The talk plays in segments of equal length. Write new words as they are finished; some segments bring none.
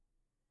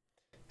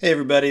Hey,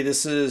 everybody,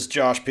 this is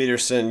Josh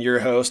Peterson,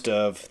 your host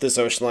of This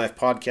Ocean Life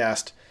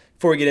podcast.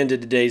 Before we get into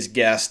today's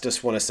guest,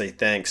 just want to say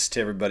thanks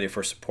to everybody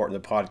for supporting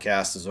the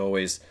podcast, as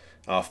always,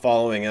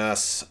 following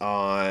us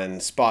on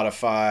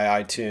Spotify,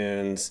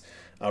 iTunes,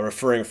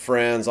 referring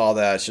friends, all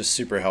that. It's just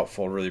super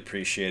helpful. Really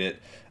appreciate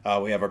it.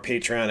 We have our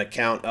Patreon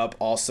account up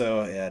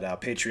also at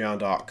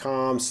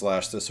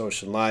patreon.com/This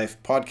Ocean Life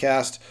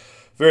podcast.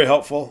 Very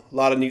helpful. A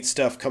lot of neat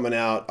stuff coming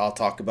out. I'll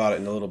talk about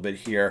it in a little bit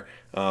here,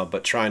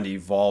 but trying to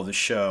evolve the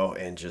show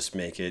and just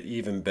make it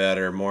even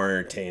better, more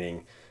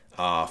entertaining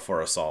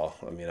for us all.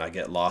 I mean, I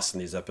get lost in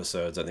these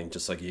episodes, I think,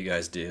 just like you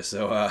guys do.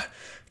 So,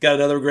 got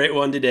another great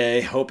one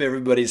today. Hope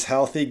everybody's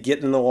healthy,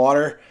 getting in the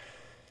water,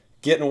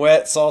 getting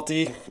wet,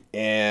 salty,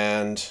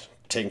 and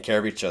taking care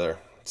of each other.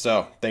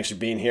 So, thanks for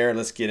being here.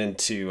 Let's get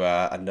into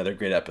another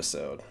great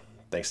episode.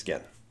 Thanks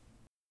again.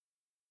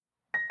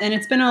 And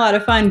it's been a lot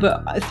of fun,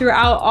 but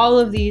throughout all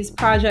of these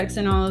projects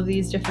and all of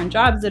these different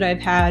jobs that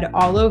I've had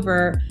all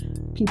over,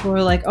 people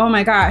were like, oh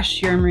my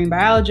gosh, you're a marine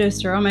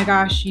biologist, or oh my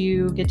gosh,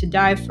 you get to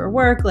dive for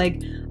work.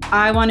 Like,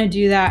 I want to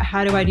do that.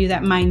 How do I do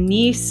that? My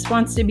niece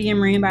wants to be a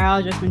marine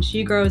biologist when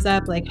she grows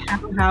up. Like,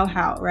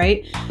 how,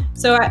 right?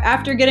 So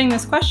after getting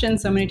this question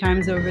so many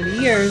times over the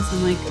years,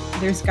 I'm like,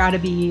 there's got to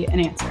be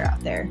an answer out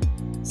there.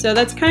 So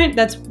that's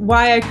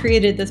why I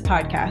created this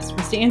podcast,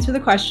 was to answer the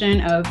question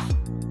of,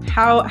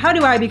 how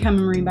do I become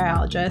a marine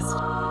biologist?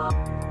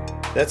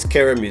 That's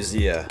Kara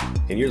Muzia,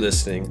 and you're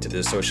listening to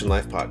This Ocean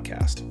Life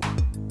podcast.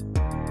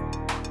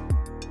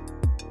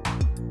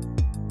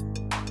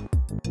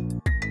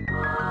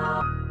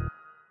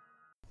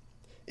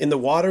 In the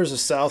waters of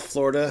South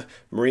Florida,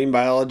 marine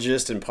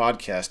biologist and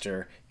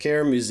podcaster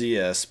Kara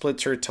Muzia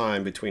splits her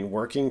time between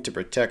working to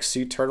protect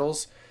sea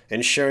turtles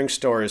and sharing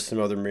stories from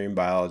other marine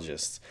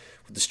biologists.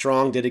 With a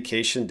strong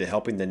dedication to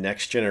helping the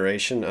next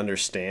generation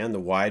understand the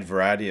wide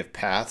variety of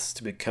paths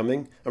to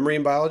becoming a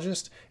marine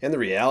biologist and the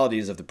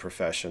realities of the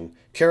profession,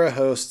 Kara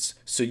hosts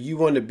So You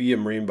Want to Be a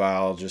Marine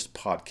Biologist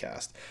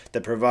podcast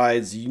that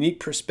provides unique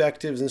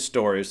perspectives and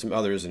stories from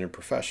others in her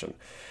profession.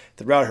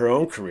 Throughout her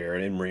own career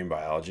in marine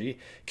biology,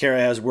 Kara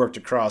has worked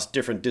across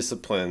different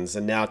disciplines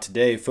and now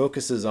today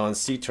focuses on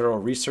sea turtle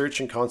research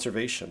and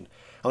conservation.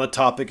 On the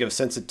topic of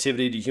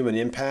sensitivity to human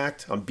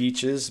impact on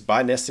beaches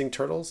by nesting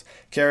turtles,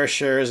 Kara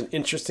shares an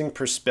interesting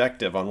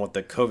perspective on what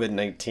the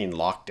COVID-19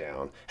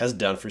 lockdown has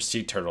done for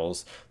sea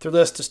turtles through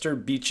less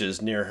disturbed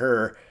beaches near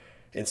her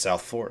in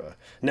South Florida.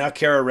 Now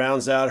Kara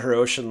rounds out her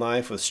ocean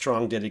life with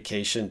strong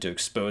dedication to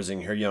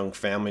exposing her young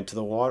family to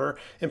the water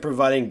and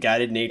providing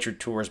guided nature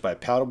tours by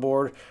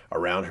paddleboard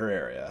around her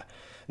area.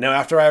 Now,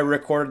 after I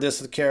recorded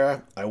this with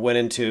Kara, I went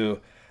into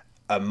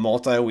a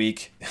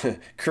multi-week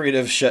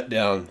creative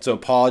shutdown, so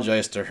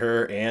apologize to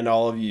her and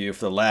all of you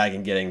for the lag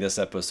in getting this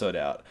episode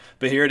out.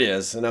 But here it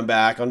is, and I'm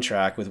back on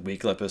track with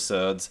weekly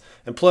episodes,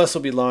 and plus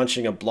we'll be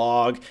launching a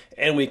blog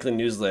and weekly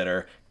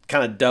newsletter,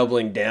 kind of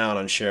doubling down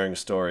on sharing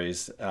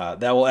stories.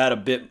 That will add a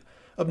bit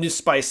of new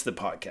spice to the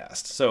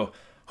podcast. So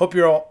hope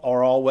you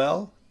are all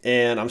well,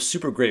 and I'm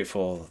super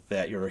grateful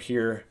that you're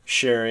here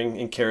sharing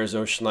in Kara's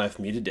Ocean Life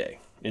with me today.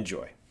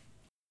 Enjoy.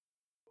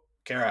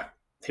 Kara,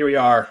 here we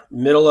are,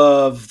 middle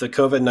of the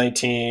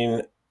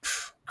COVID-19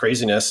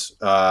 craziness.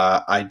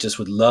 I just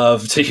would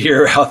love to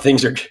hear how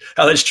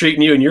that's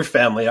treating you and your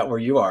family out where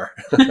you are.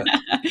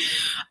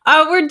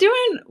 We're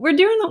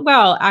doing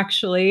well,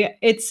 actually.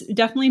 It's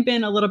definitely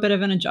been a little bit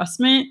of an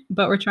adjustment,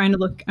 but I'm trying to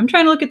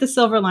look at the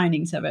silver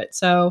linings of it.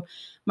 So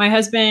my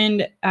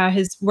husband,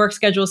 his work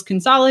schedule is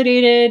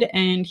consolidated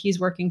and he's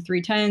working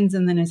 3 10s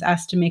and then is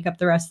asked to make up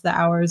the rest of the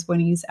hours when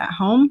he's at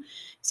home.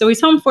 So he's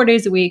home 4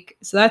 days a week.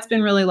 So that's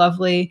been really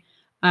lovely.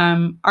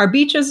 Our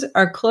beaches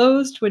are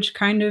closed, which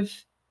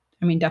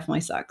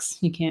definitely sucks.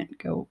 You can't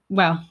go,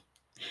 well,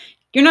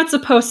 you're not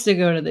supposed to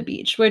go to the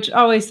beach, which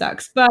always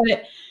sucks, but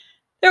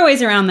there are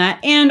ways around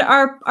that. And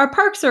our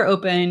parks are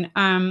open,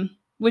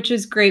 which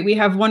is great. We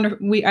have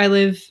I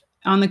live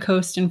on the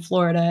coast in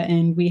Florida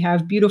and we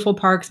have beautiful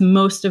parks.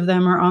 Most of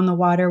them are on the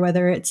water,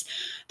 whether it's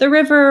the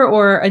river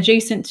or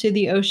adjacent to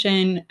the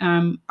ocean.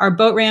 Our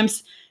boat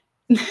ramps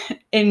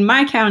in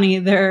my county,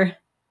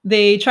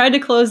 they tried to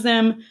close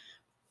them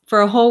for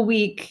a whole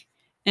week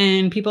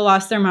and people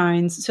lost their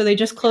minds. So they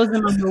just closed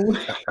them on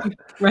the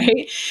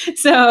right.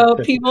 So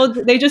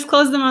they just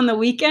closed them on the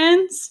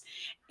weekends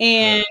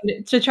and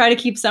to try to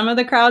keep some of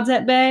the crowds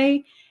at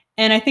bay.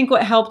 And I think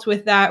what helped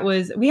with that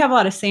was we have a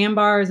lot of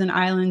sandbars and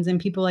islands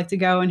and people like to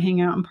go and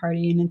hang out and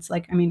party. And it's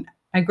like,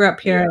 I grew up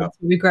here. That's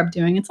what we grew up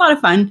doing. It's a lot of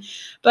fun,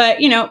 but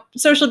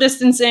social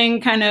distancing,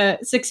 kind of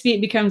 6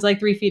 feet becomes like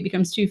 3 feet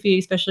becomes 2 feet,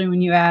 especially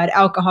when you add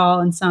alcohol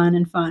and sun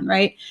and fun.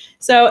 Right.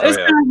 So it was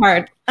kind of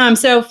hard.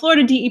 So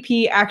Florida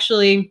DEP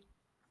actually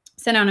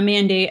sent out a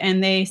mandate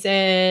and they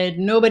said,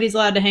 nobody's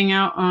allowed to hang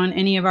out on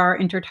any of our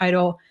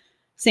intertidal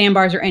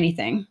sandbars or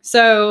anything.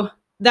 So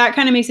that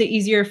kind of makes it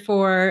easier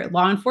for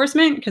law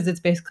enforcement because it's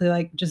basically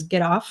like, just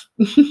get off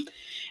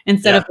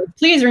instead of like,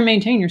 please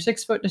maintain your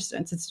 6 foot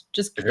distance. It's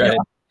just get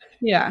off.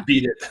 Yeah.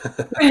 Beat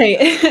it.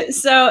 Right.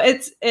 So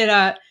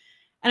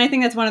And I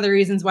think that's one of the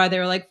reasons why they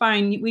were like,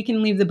 fine, we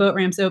can leave the boat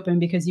ramps open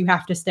because you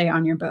have to stay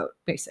on your boat,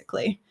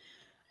 basically.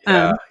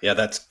 Yeah,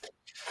 that's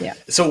Yeah.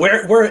 So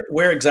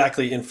where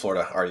exactly in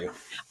Florida are you? Give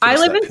I us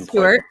live that in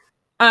pinpoint.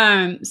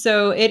 Stuart.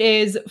 So it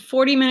is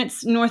 40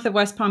 minutes north of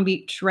West Palm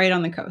Beach, right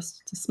on the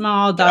coast. It's a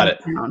small Got dotted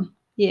it. town.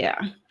 Yeah.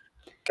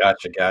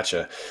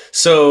 Gotcha.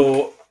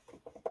 So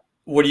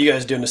what are you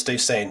guys doing to stay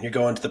sane? You're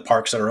going to the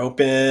parks that are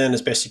open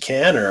as best you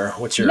can, or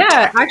what's your Yeah,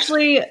 tactics?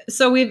 actually,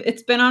 so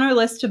it's been on our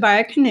list to buy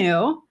a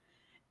canoe.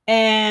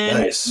 And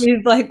Nice.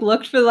 we've like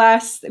looked for the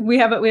last we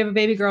have a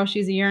baby girl,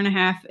 she's a year and a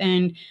half,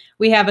 and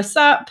we have a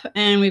sup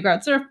and we've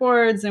got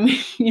surfboards and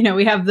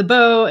we have the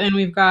boat and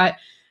we've got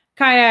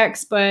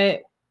kayaks,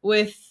 but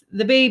with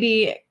the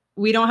baby,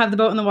 we don't have the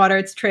boat in the water,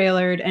 it's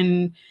trailered,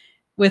 and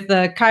with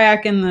the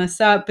kayak and the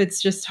sup,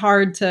 it's just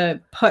hard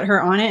to put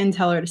her on it and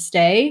tell her to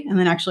stay and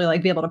then actually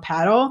like be able to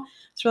paddle.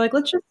 So we're like,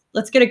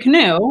 let's get a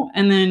canoe,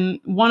 and then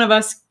one of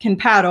us can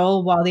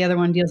paddle while the other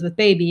one deals with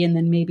baby, and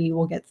then maybe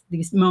we'll get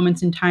these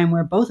moments in time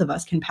where both of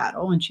us can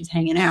paddle when she's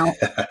hanging out.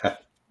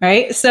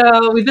 Right?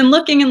 So we've been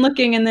looking and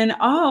looking, and then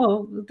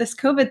this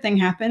COVID thing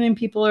happened and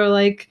people are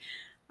like,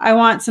 I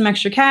want some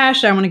extra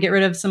cash. I want to get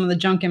rid of some of the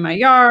junk in my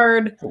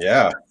yard.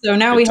 Yeah, So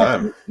now good we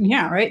have, time.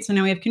 yeah, right. So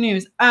now we have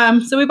canoes.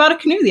 So we bought a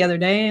canoe the other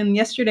day, and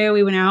yesterday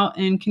we went out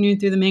and canoed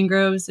through the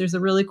mangroves. There's a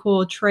really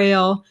cool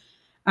trail.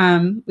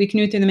 We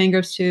canoed through the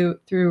mangroves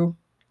through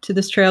to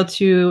this trail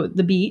to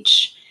the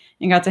beach,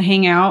 and got to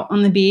hang out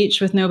on the beach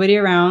with nobody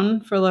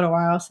around for a little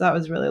while. So that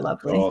was really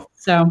lovely. Oh,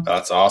 So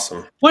that's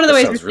awesome. one of the That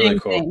ways we're sounds really staying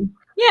cool. sane.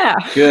 Yeah.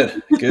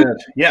 Good.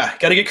 Yeah,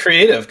 got to get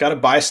creative. Got to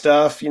buy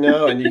stuff,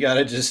 and you got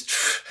to just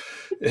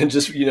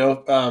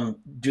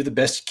do the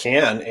best you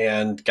can,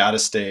 and got to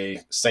stay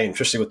sane,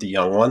 especially with the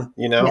young one,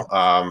 Yeah.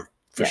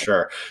 for Yeah.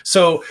 sure.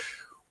 So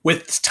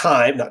with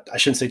time, I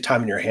shouldn't say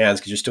time in your hands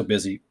because you're still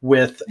busy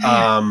with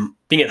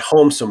being at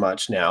home so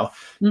much now. Are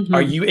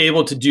Mm-hmm. you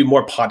able to do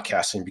more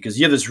podcasting? Because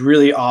you have this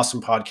really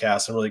awesome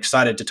podcast. I'm really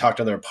excited to talk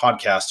to another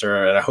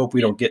podcaster, and I hope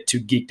we don't get too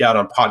geeked out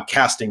on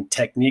podcasting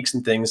techniques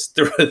and things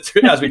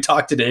as we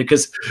talk today,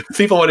 because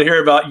people want to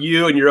hear about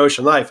you and your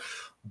ocean life.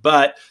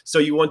 But so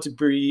you want to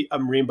be a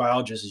marine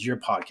biologist, as your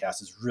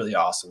podcast is really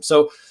awesome.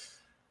 So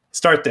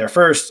start there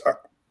first.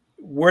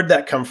 Where'd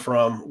that come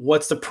from?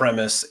 What's the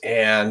premise?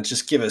 And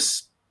just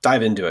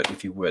dive into it,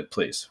 if you would,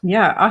 please.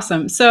 Yeah,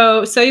 awesome.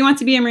 So you want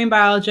to be a marine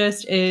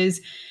biologist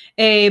is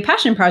a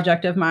passion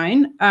project of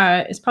mine.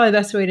 Is probably the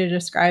best way to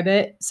describe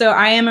it. So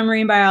I am a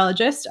marine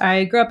biologist.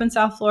 I grew up in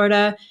South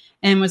Florida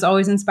and was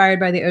always inspired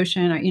by the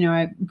ocean.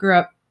 I grew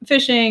up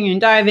fishing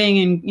and diving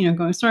and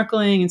going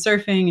snorkeling and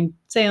surfing and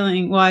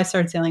sailing. Well, I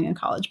started sailing in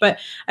college, but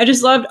I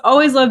just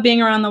always loved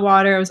being around the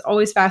water. I was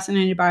always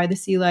fascinated by the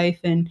sea life.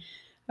 And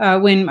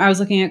when I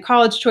was looking at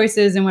college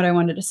choices and what I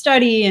wanted to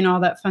study and all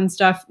that fun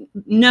stuff,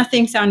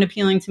 nothing sounded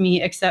appealing to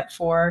me except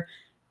for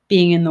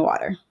being in the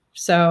water.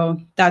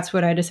 So that's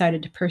what I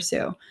decided to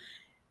pursue.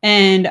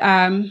 And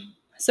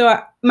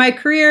my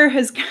career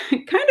has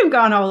kind of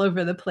gone all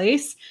over the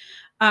place.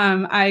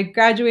 I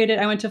graduated,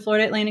 I went to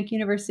Florida Atlantic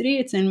University.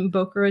 It's in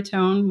Boca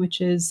Raton,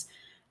 which is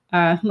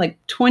like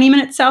 20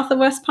 minutes south of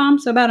West Palm,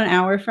 so about an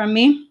hour from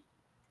me.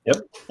 Yep.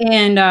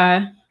 And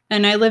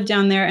I lived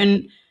down there,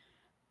 and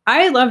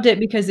I loved it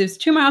because it was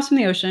 2 miles from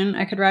the ocean.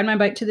 I could ride my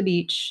bike to the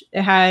beach.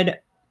 It had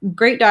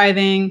great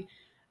diving.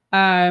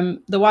 The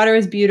water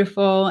was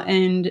beautiful,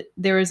 and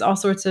there was all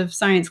sorts of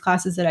science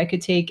classes that I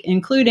could take,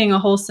 including a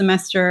whole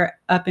semester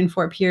up in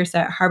Fort Pierce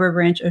at Harbor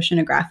Branch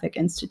Oceanographic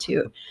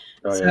Institute.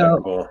 Oh, yeah,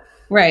 So, cool.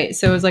 right.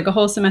 So it was like a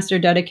whole semester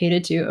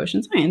dedicated to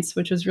ocean science,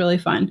 which was really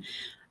fun.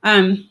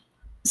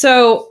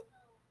 So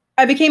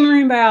I became a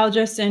marine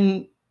biologist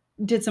and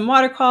did some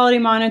water quality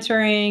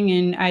monitoring,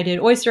 and I did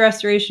oyster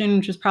restoration,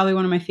 which was probably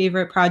one of my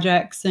favorite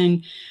projects.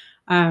 And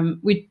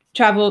we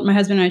traveled, my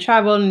husband and I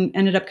traveled and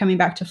ended up coming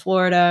back to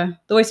Florida.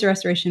 The oyster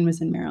restoration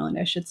was in Maryland,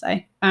 I should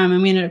say.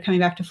 And we ended up coming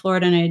back to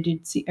Florida, and I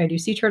do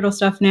sea turtle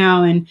stuff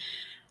now. And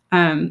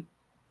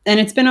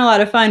it's been a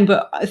lot of fun.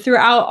 But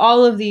throughout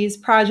all of these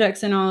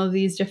projects and all of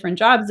these different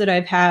jobs that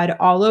I've had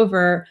all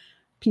over,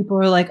 people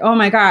are like, oh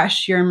my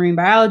gosh, you're a marine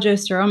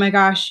biologist, or oh my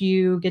gosh,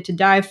 you get to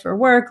dive for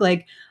work.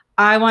 Like,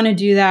 I want to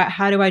do that.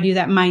 How do I do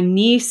that? My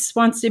niece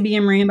wants to be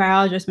a marine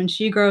biologist when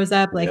she grows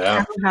up. Like,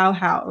 Yeah.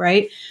 how,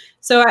 right?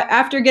 So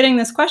after getting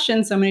this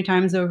question so many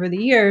times over the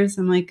years,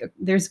 I'm like,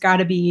 there's got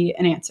to be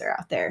an answer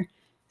out there.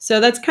 So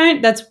that's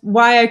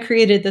why I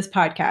created this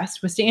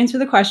podcast, was to answer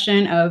the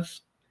question of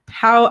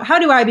how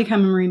do I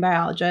become a marine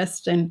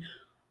biologist, and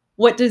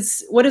what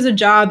does a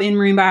job in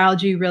marine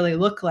biology really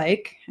look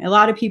like? A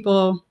lot of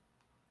people,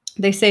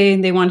 they say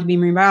they want to be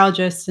marine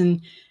biologists,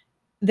 and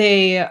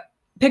they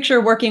picture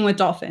working with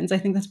dolphins. I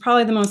think that's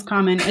probably the most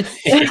common.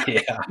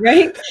 Yeah.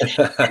 Right?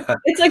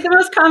 It's like the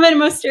most common,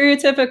 most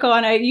stereotypical,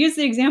 and I use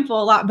the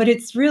example a lot, but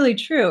it's really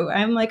true.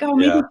 I'm like, oh,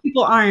 maybe Yeah.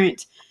 people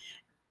aren't.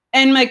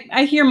 And like,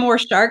 I hear more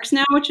sharks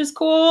now, which is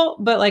cool,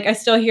 but like, I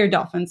still hear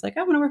dolphins. Like,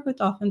 I want to work with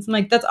dolphins. I'm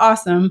like, that's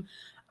awesome.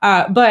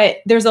 But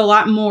there's a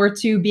lot more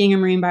to being a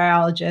marine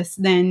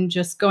biologist than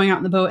just going out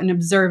in the boat and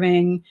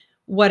observing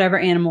whatever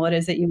animal it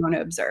is that you want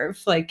to observe.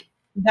 Like,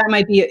 that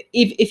might be,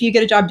 if you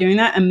get a job doing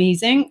that,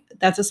 amazing.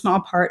 That's a small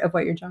part of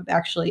what your job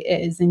actually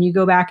is. And you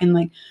go back and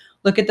like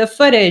look at the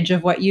footage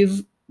of what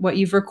you've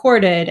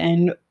recorded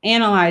and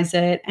analyze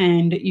it,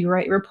 and you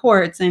write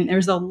reports, and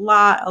there's a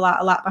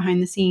lot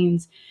behind the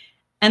scenes.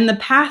 And the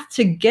path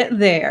to get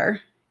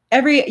there,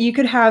 you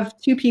could have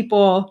two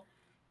people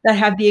that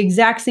have the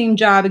exact same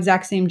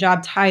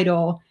job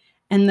title,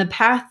 and the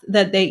path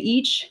that they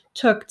each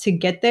took to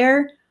get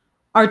there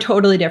are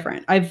totally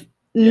different. I've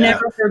Yeah.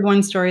 never heard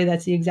one story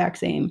that's the exact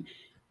same.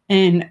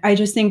 And I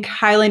just think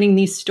highlighting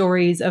these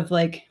stories of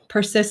like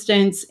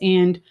persistence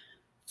and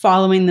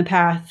following the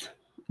path,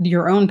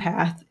 your own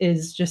path,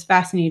 is just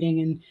fascinating.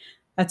 And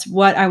that's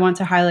what I want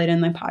to highlight in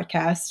my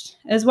podcast,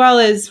 as well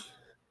as,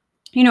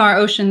 our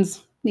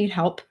oceans need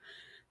help.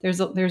 There's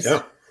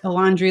Yeah. a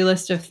laundry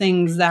list of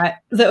things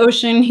that the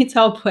ocean needs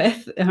help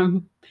with.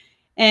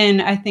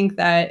 And I think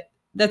that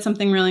that's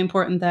something really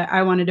important that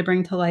I wanted to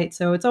bring to light.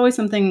 So it's always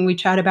something we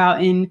chat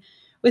about in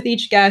with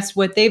each guest,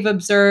 what they've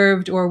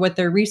observed or what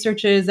their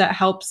research is that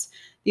helps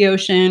the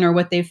ocean, or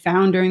what they've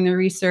found during the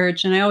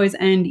research. And I always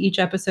end each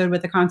episode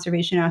with a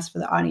conservation ask for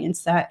the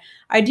audience that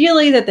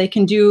ideally that they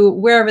can do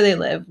wherever they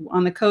live,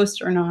 on the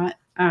coast or not.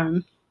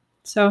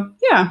 So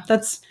yeah,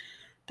 that's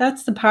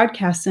the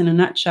podcast in a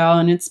nutshell.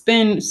 And it's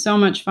been so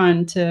much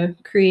fun to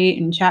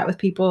create and chat with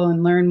people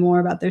and learn more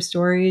about their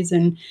stories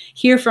and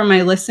hear from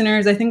my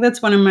listeners. I think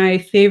that's one of my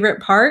favorite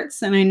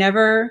parts. And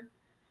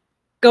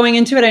going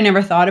into it, I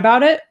never thought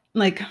about it,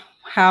 like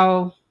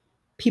how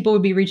people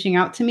would be reaching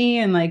out to me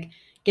and like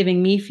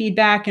giving me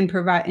feedback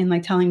and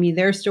like telling me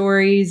their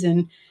stories.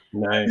 And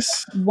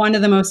Nice. one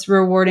of the most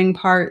rewarding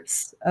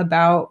parts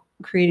about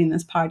creating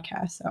this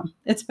podcast. So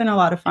it's been a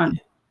lot of fun.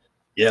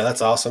 Yeah,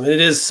 that's awesome. And it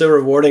is so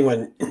rewarding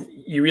when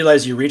you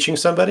realize you're reaching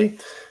somebody,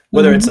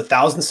 whether it's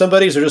 1,000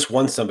 somebodies or just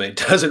one somebody. It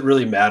doesn't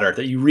really matter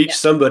that you reach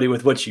somebody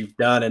with what you've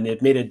done, and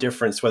it made a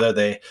difference, whether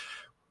they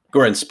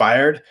were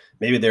inspired,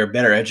 maybe they're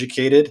better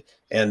educated,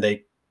 and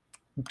they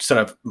sort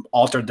of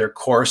altered their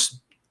course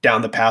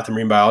down the path of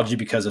marine biology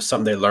because of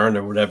something they learned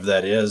or whatever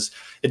that is.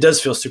 It does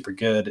feel super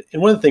good.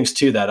 And one of the things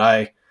too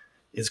that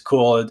is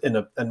cool,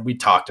 and we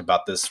talked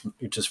about this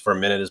just for a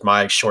minute, is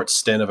my short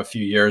stint of a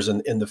few years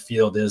in the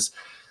field, is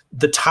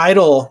the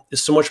title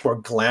is so much more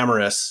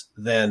glamorous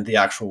than the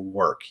actual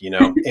work,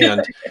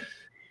 and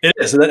it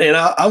is. And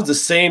I was the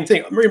same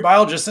thing. Marine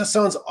biologist, that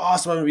sounds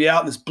awesome. I'm going to be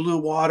out in this blue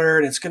water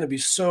and it's going to be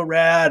so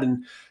rad.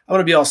 And I'm going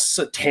to be all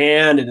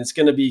tanned and it's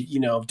going to be,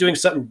 doing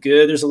something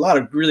good. There's a lot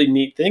of really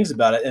neat things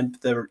about it. And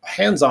the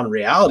hands-on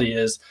reality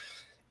is,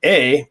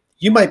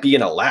 you might be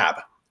in a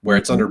lab where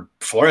it's under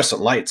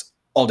fluorescent lights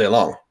all day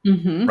long.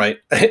 Right.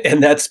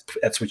 And that's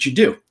what you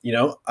do,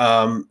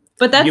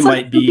 But that's you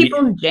might be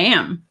people's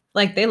jam.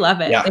 Like they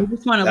love it. Yeah, they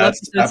just want to look at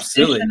this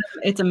absolutely.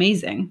 It's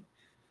amazing.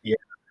 Yeah,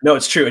 no,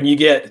 it's true. And you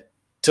get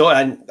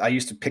I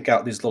used to pick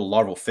out these little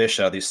larval fish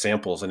out of these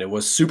samples, and it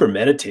was super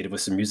meditative with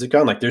some music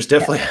on. Like there's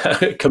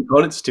definitely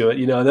components to it,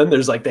 and then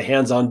there's like the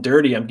hands-on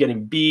dirty. I'm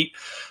getting beat.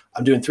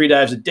 I'm doing 3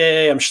 dives a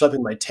day. I'm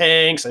schlepping my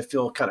tanks. I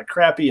feel kind of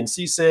crappy and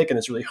seasick, and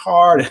it's really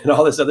hard, and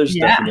all this other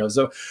stuff.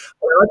 So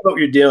what I like what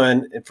you're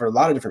doing, and for a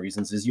lot of different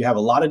reasons, is you have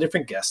a lot of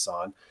different guests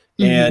on,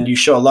 and you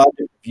show a lot of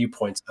different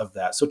viewpoints of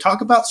that. So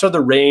talk about sort of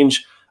the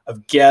range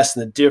of guests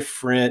and the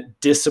different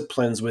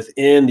disciplines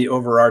within the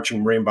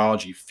overarching marine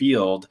biology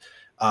field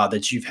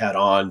that you've had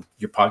on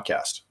your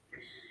podcast.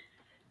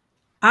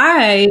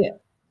 I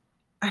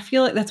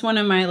feel like that's one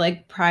of my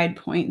like pride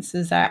points,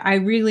 is that I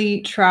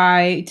really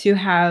try to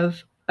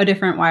have a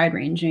different wide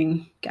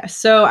ranging guest.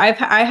 So I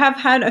have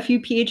had a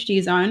few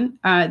PhDs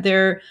on.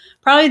 They're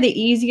probably the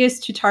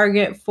easiest to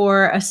target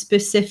for a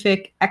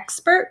specific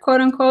expert,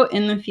 quote unquote,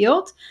 in the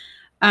field.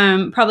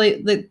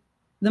 Probably the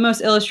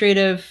most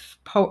illustrative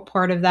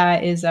part of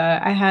that is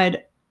I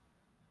had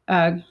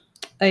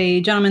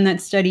a gentleman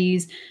that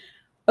studies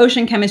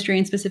ocean chemistry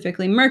and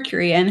specifically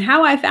mercury. And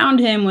how I found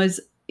him was,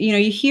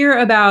 you hear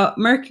about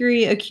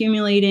mercury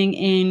accumulating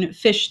in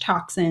fish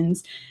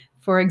toxins.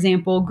 For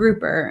example,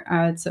 grouper.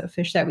 It's a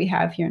fish that we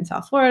have here in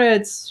South Florida.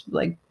 It's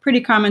like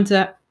pretty common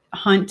to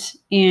hunt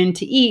and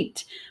to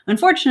eat.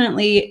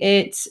 Unfortunately,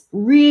 it's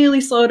really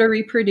slow to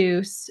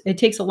reproduce. It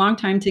takes a long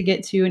time to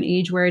get to an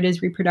age where it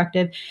is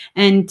reproductive.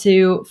 And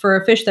for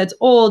a fish that's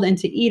old and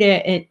to eat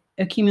it, it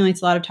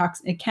accumulates a lot of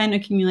toxins. It can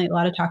accumulate a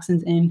lot of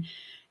toxins in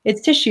its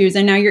tissues,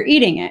 and now you're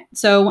eating it.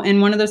 So,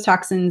 and one of those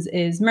toxins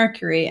is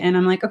mercury. And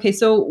I'm like, okay,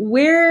 so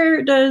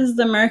where does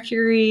the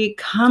mercury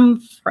come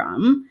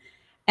from?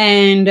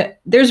 And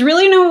there's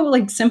really no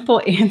like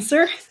simple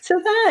answer to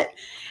that.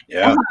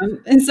 Yeah.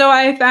 And so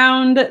I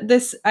found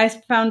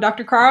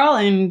Dr. Carl,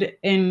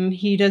 and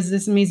he does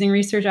this amazing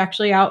research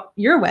actually out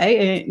your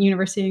way at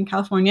University in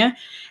California.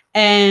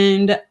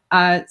 And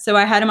so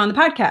I had him on the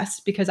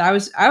podcast because I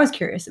was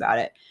curious about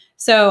it.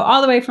 So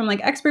all the way from like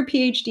expert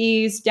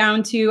PhDs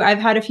down to I've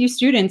had a few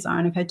students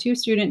on. I've had 2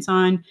 students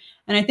on,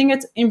 and I think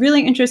it's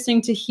really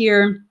interesting to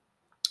hear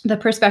the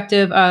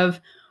perspective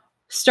of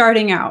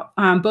starting out.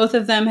 Both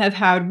of them have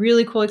had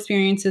really cool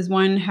experiences.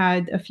 One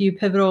had a few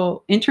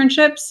pivotal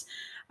internships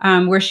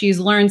where she's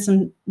learned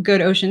some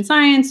good ocean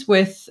science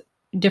with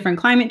different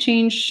climate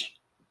change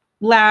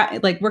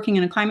lab, like working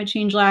in a climate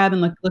change lab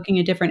and looking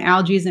at different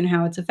algae and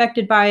how it's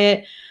affected by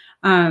it.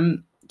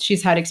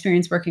 She's had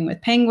experience working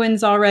with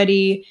penguins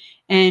already,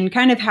 and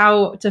kind of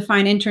how to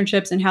find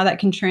internships and how that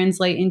can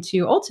translate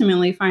into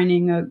ultimately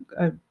finding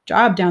a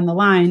job down the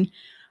line.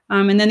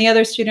 And then the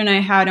other student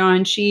I had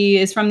on, she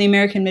is from the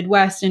American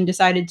Midwest and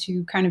decided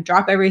to kind of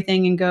drop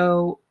everything and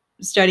go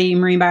study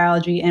marine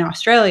biology in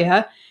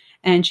Australia.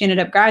 And she ended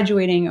up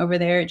graduating over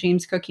there at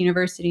James Cook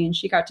University, and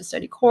she got to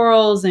study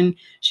corals, and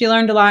she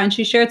learned a lot. And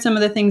she shared some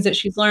of the things that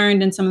she's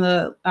learned and some of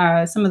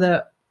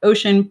the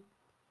ocean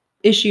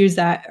issues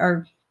that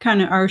our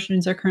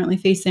oceans are currently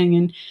facing.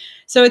 And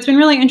so it's been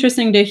really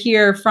interesting to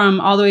hear from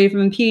all the way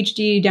from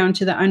PhD down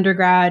to the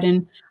undergrad.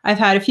 And I've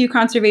had a few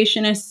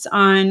conservationists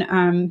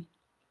on,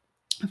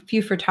 a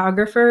few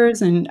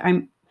photographers, and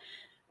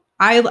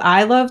I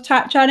love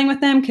chatting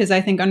with them because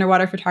I think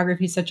underwater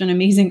photography is such an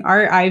amazing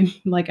art. I'm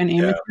like an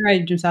amateur. I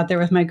just out there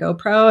with my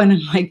GoPro, and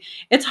I'm like,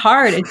 it's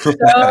hard. It's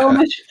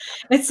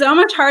so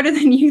much harder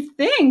than you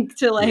think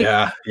to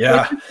get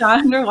the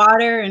shot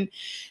underwater. And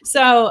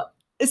so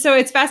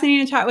it's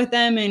fascinating to chat with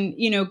them. And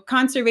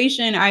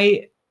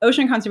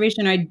ocean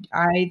conservation,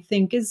 I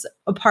think is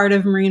a part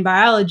of marine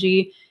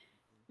biology.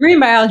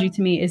 Marine biology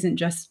to me isn't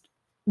just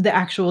the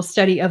actual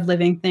study of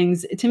living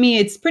things. To me,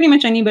 it's pretty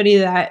much anybody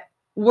that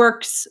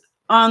works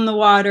on the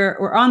water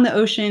or on the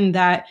ocean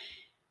that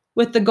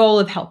with the goal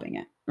of helping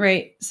it,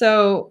 right?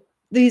 So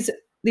these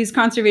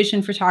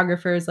conservation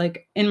photographers,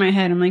 like in my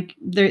head, I'm like,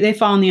 they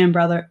fall in the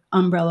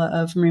umbrella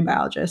of marine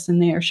biologists,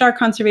 and they are shark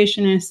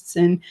conservationists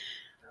and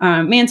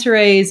manta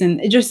rays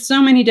and just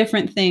so many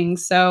different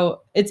things.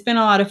 So it's been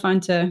a lot of fun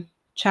to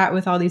chat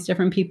with all these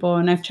different people,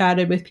 and I've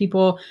chatted with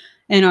people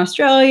in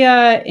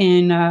Australia,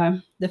 in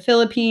the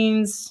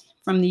Philippines,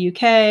 from the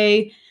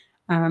UK,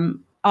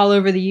 all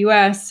over the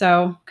US.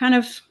 So kind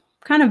of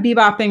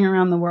bebopping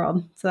around the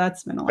world. So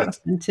that's been a lot of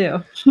fun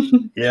too.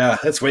 Yeah,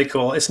 that's way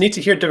cool. It's neat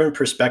to hear different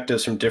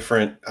perspectives from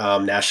different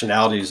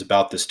nationalities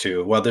about this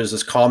too. Well, there's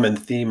this common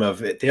theme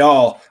of it.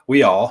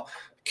 We all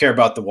care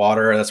about the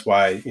water. That's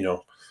why,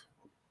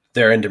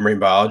 they're into marine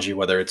biology,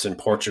 whether it's in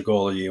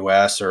Portugal, the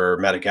US, or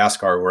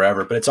Madagascar, or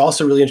wherever. But it's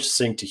also really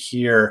interesting to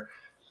hear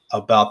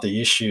about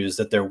the issues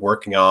that they're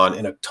working on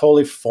in a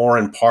totally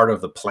foreign part of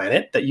the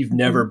planet that you've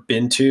never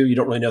been to. You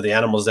don't really know the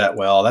animals that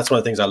well. That's one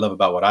of the things I love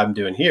about what I'm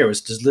doing here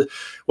is just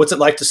what's it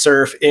like to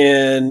surf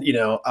in,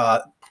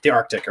 the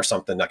Arctic or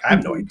something. Like, I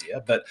have no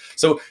idea. But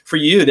so for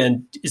you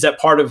then, is that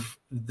part of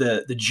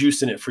the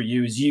juice in it for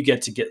you is you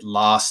get to get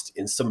lost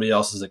in somebody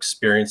else's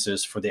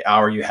experiences for the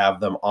hour you have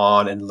them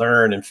on and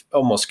learn and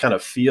almost kind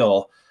of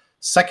feel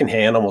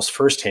secondhand, almost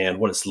firsthand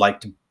what it's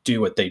like to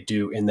do what they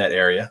do in that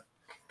area?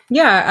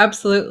 Yeah,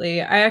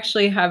 absolutely. I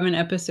actually have an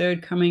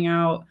episode coming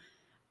out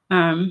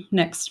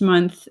next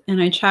month,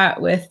 and I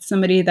chat with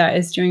somebody that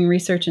is doing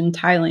research in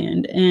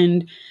Thailand,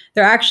 and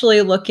they're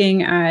actually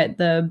looking at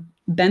the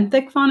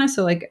benthic fauna,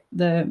 so like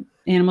the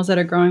animals that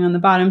are growing on the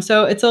bottom.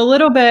 So it's a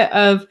little bit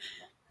of,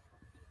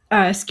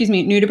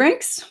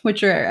 nudibranchs,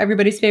 which are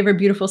everybody's favorite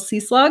beautiful sea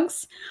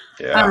slugs.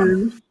 Yeah.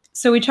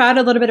 So we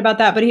chatted a little bit about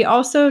that, but he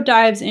also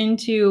dives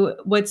into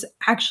what's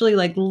actually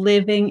like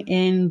living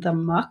in the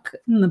muck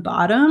in the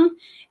bottom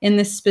in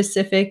this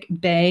specific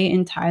bay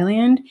in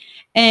Thailand.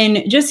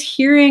 And just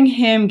hearing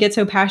him get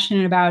so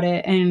passionate about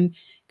it and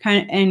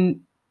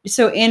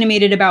so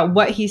animated about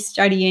what he's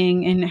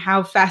studying and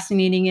how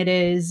fascinating it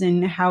is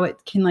and how it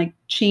can like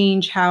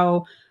change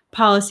how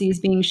policy is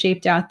being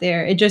shaped out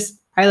there.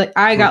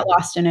 I got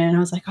lost in it, and I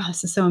was like, oh,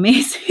 this is so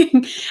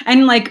amazing.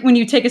 And like when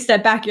you take a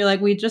step back, you're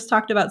like, we just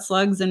talked about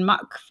slugs and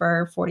muck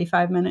for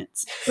 45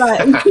 minutes.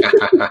 But,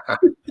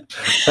 but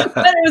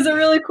it was a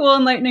really cool,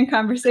 enlightening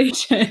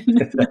conversation.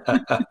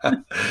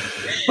 One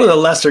of the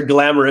lesser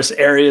glamorous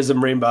areas of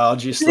marine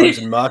biology, slugs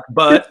and muck,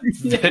 but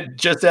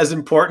just as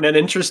important and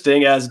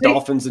interesting as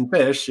dolphins and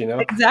fish,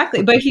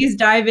 Exactly. But he's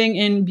diving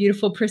in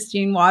beautiful,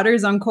 pristine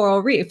waters on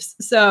coral reefs.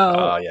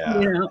 So,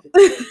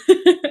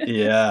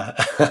 yeah.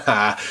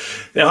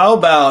 Now, how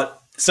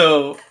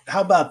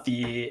about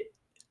the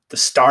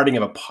starting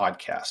of a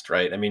podcast,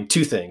 right? I mean,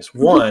 two things.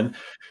 One,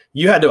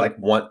 you had to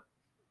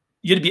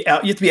you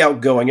have to be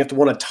outgoing. You have to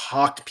want to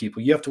talk to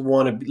people. You have to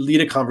want to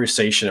lead a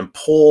conversation and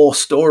pull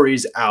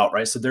stories out,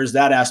 right? So there's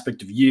that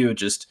aspect of you,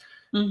 just,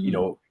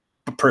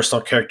 a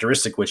personal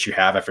characteristic, which you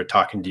have after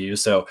talking to you.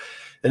 So,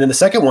 and then the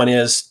second one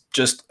is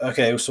just,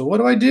 okay, so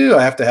what do?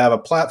 I have to have a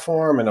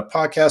platform and a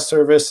podcast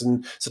service.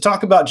 And so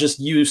talk about just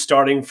you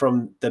starting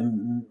from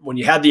when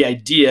you had the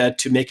idea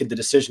to making the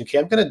decision, okay,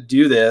 I'm going to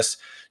do this,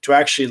 to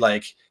actually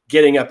like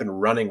getting up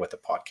and running with the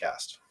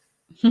podcast.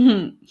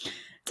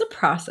 It's a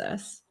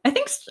process. I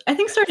think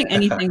starting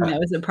anything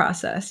though is a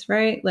process,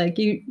 right? Like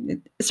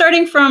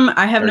starting from,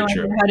 I have no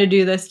idea how to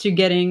do this, to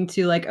getting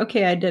to like,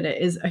 okay, I did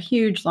it, is a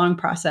huge, long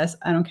process.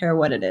 I don't care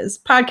what it is,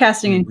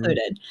 podcasting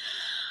included.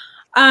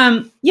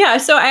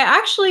 So I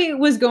actually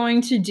was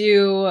going to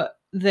do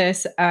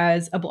this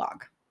as a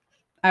blog.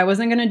 I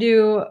wasn't going to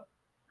do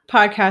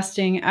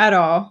podcasting at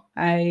all.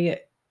 I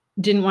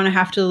didn't want to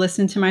have to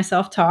listen to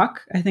myself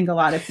talk. I think a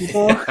lot of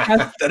people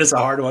have, That is a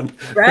hard one.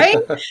 right?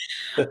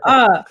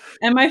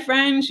 And my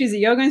friend, she's a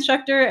yoga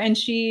instructor and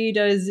she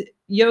does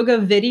yoga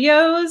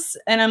videos.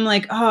 And I'm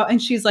like, oh,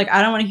 and she's like,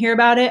 I don't want to hear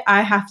about it.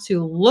 I have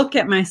to look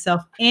at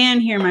myself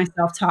and hear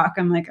myself talk.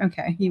 I'm like,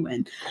 okay, you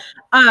win.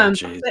 Oh,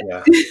 geez,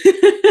 yeah.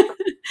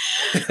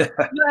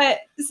 But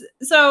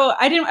so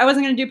I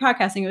wasn't going to do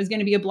podcasting. It was going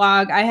to be a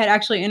blog. I had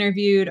actually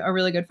interviewed a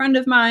really good friend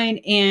of mine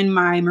and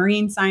my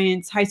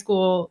high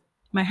school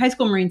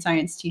marine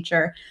science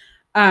teacher.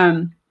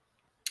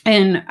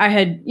 And I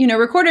had,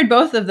 recorded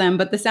both of them,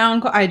 but the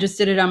sound, I just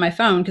did it on my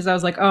phone because I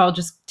was like, oh, I'll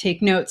just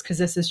take notes because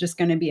this is just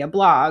going to be a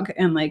blog.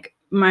 And like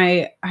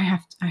I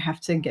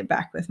have to get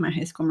back with my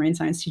high school marine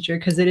science teacher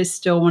because it is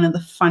still one of the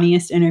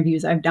funniest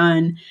interviews I've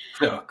done.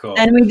 Oh, cool.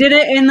 And we did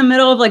it in the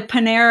middle of like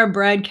Panera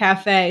Bread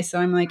Cafe. So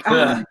I'm like, oh,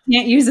 I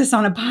can't use this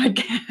on a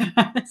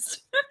podcast.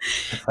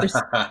 There's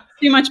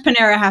too much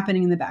Panera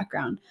happening in the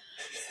background.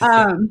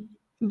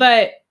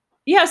 But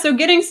yeah, so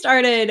getting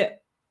started,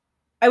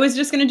 I was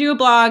just going to do a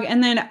blog,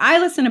 and then I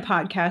listen to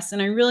podcasts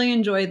and I really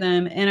enjoy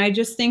them. And I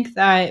just think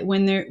that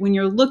when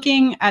you're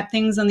looking at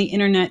things on the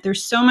internet,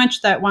 there's so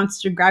much that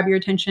wants to grab your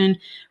attention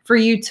for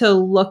you to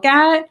look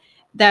at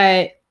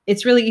that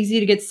it's really easy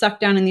to get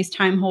sucked down in these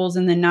time holes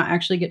and then not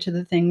actually get to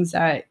the things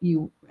that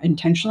you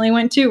intentionally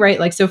went to, right?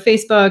 Like, so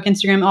Facebook,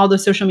 Instagram, all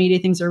those social media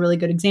things are really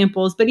good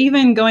examples, but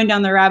even going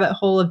down the rabbit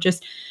hole of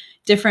just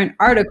different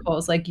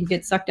articles, like you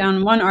get sucked down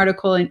in one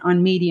article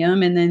on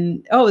Medium and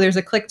then, oh, there's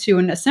a click to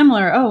and a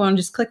similar, oh, and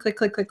just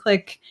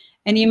click.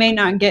 And you may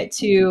not get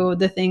to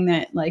the thing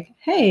that like,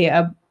 hey,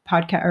 a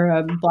podcast or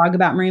a blog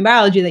about marine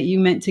biology that you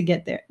meant to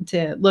get there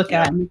to look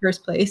at in the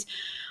first place.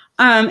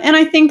 And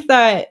I think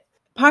that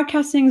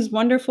podcasting is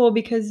wonderful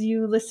because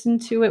you listen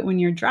to it when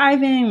you're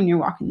driving, when you're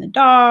walking the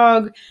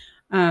dog,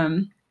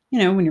 when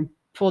you're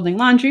folding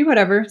laundry,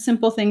 whatever,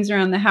 simple things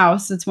around the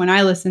house. It's when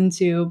I listen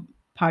to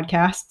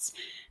podcasts.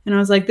 And I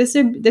was like, this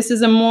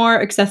is a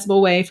more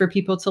accessible way for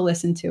people to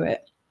listen to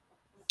it.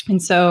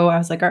 And so I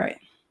was like, all right,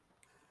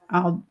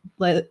 I'm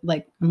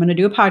going to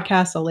do a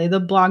podcast. I'll lay the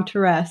blog to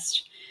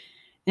rest.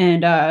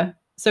 And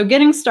so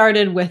getting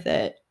started with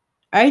it,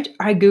 I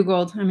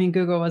Googled,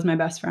 Google was my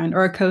best friend,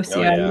 or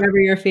Ecosia, whatever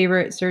your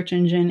favorite search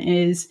engine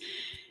is.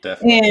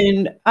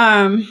 Definitely.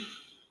 And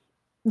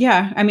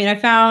I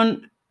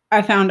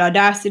found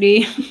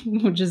Audacity,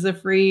 which is a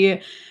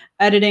free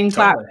editing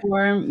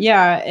platform.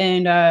 Yeah.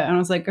 And I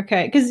was like,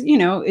 okay, because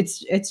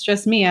it's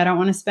just me. I don't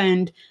want to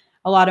spend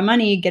a lot of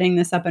money getting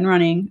this up and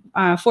running.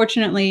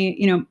 Fortunately,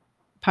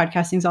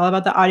 podcasting is all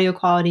about the audio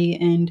quality,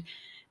 and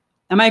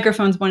a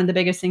microphone is one of the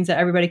biggest things that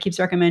everybody keeps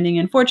recommending.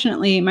 And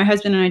fortunately, my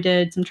husband and I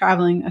did some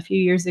traveling a few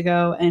years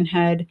ago and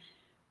had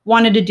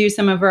wanted to do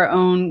some of our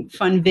own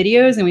fun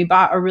videos, and we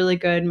bought a really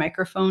good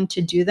microphone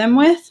to do them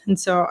with. And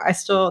so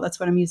that's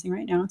what I'm using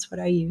right now. It's what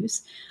I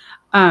use.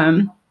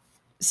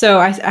 So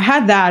I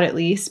had that at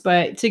least,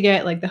 but to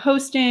get like the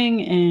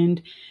hosting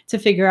and to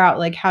figure out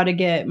like how to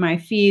get my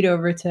feed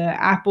over to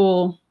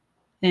Apple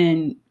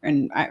Apple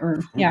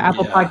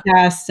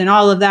Podcasts and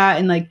all of that.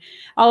 And like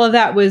all of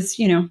that was,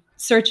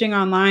 searching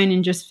online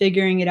and just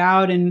figuring it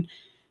out and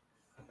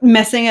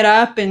messing it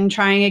up and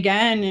trying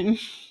again and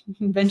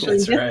eventually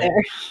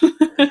there.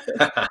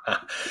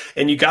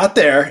 And you got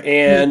there.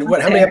 And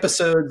how many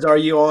episodes are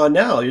you on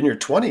now? You're in your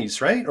 20s,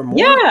 right? Or more?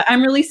 Yeah,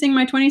 I'm releasing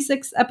my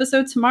 26th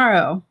episode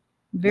tomorrow.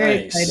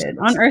 Very excited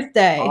on Earth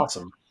Day.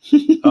 Awesome.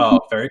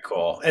 Oh, very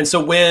cool. And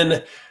so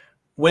when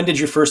did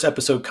your first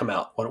episode come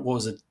out? What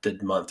was the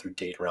month or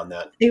date around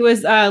that? It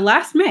was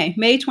last May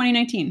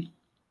 2019.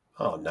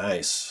 Oh,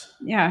 nice.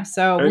 Yeah.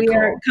 So we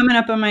are coming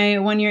up on my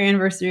 1-year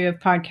anniversary of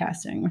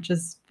podcasting, which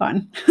is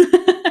fun.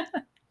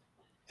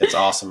 It's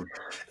awesome.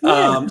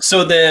 Yeah.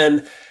 So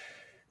then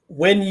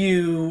when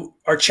you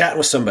are chatting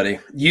with somebody,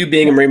 you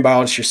being a marine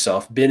biologist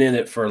yourself, been in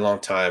it for a long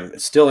time,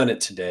 still in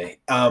it today.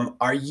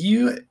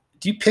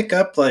 Do you pick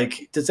up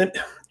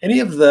any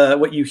of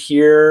what you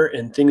hear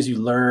and things you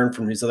learn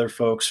from these other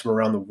folks from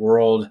around the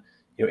world,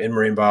 in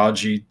marine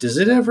biology, does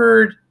it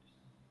ever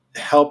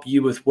help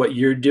you with what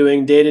you're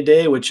doing day to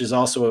day, which is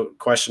also a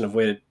question of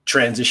way to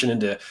transition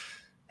into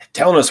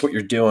telling us what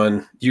you're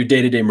doing, your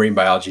day-to-day marine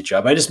biology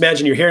job? I just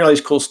imagine you're hearing all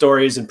these cool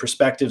stories and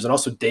perspectives and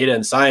also data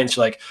and science.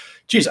 You're like,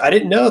 geez, I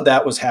didn't know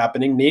that was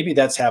happening. Maybe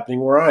that's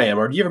happening where I am.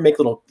 Or do you ever make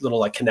little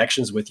like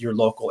connections with your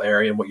local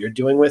area and what you're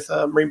doing with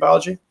marine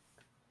biology?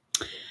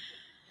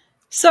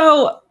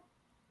 So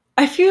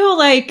I feel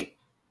like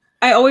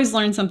I always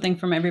learn something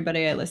from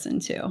everybody I listen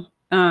to.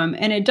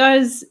 And it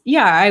does,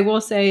 I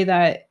will say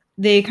that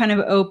they kind of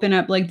open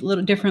up like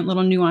different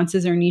little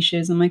nuances or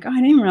niches. I'm like, oh,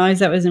 I didn't realize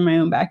that was in my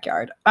own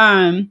backyard.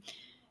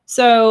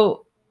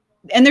 So,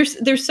 and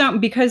there's some,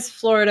 because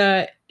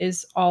Florida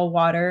is all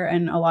water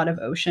and a lot of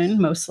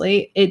ocean,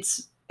 mostly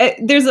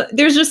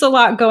there's just a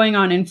lot going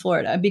on in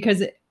Florida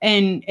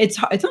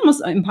it's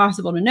almost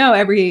impossible to know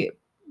every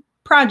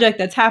project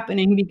that's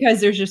happening because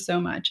there's just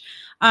so much.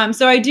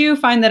 So I do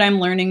find that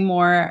I'm learning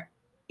more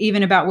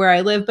even about where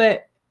I live,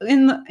 but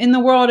in the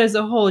world as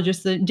a whole,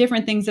 just the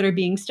different things that are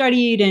being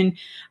studied and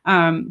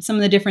some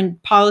of the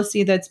different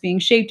policy that's being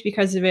shaped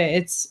because of it.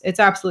 It's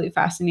absolutely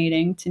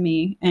fascinating to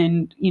me,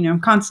 and I'm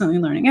constantly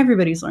learning.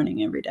 Everybody's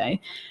learning every day,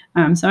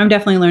 so I'm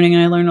definitely learning,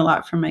 and I learn a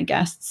lot from my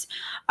guests.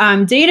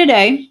 Day to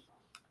day,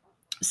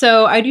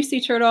 so I do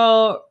sea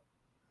turtle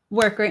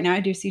work right now. I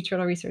do sea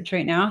turtle research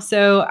right now,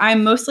 so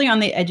I'm mostly on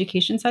the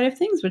education side of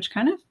things, which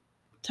kind of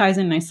ties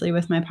in nicely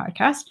with my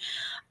podcast.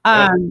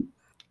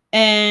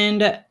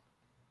 And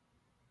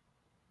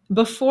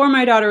before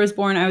my daughter was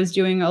born, I was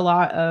doing a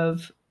lot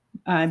of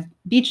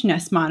beach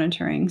nest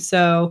monitoring.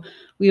 So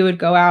we would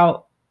go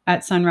out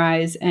at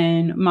sunrise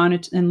and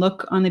monitor and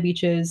look on the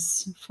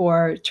beaches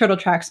for turtle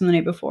tracks from the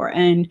night before.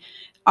 And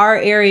our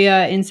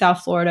area in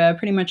South Florida,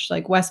 pretty much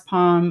like West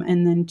Palm,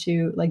 and then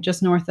to like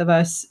just north of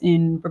us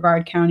in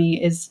Brevard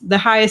County, is the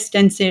highest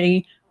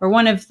density, or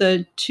one of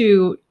the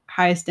two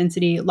highest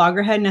density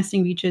loggerhead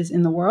nesting beaches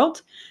in the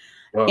world.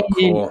 Oh,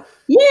 cool.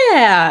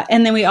 Yeah.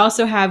 And then we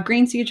also have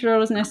green sea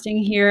turtles nesting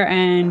here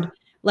and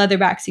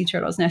leatherback sea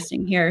turtles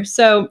nesting here.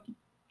 So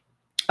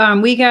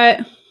we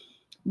get,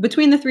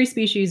 between the three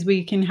species,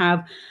 we can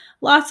have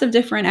lots of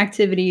different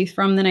activity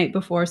from the night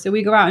before. So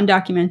we go out and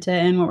document it.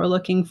 And what we're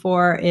looking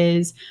for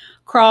is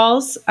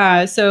crawls.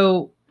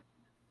 So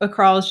a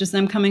crawl is just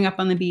them coming up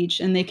on the beach,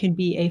 and they could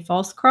be a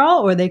false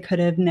crawl, or they could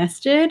have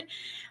nested.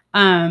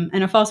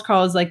 And a false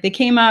crawl is like they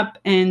came up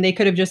and they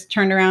could have just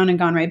turned around and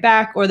gone right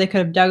back, or they could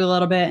have dug a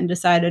little bit and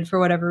decided for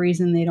whatever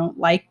reason they don't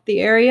like the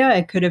area.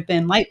 It could have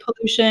been light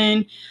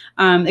pollution.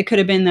 It could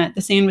have been that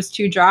the sand was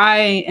too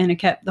dry and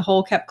the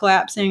hole kept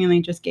collapsing and they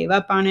just gave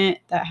up on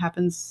it. That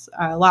happens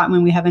a lot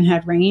when we haven't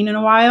had rain in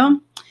a while.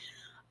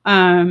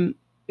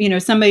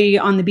 Somebody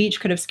on the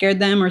beach could have scared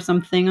them, or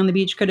something on the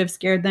beach could have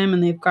scared them,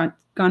 and they've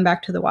gone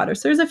back to the water.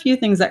 So there's a few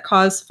things that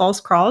cause false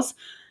crawls.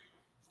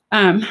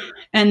 And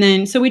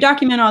then, so we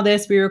document all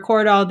this, we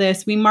record all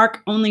this, we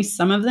mark only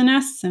some of the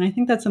nests. And I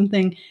think that's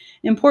something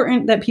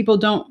important that people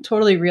don't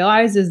totally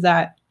realize, is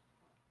that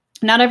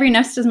not every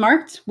nest is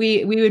marked.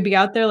 We would be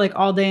out there like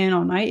all day and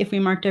all night if we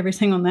marked every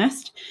single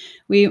nest.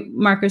 We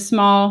mark a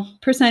small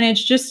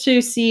percentage just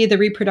to see the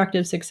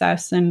reproductive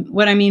success. And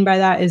what I mean by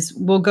that is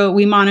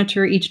we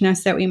monitor each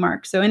nest that we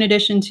mark. So in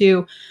addition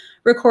to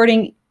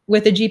recording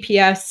with a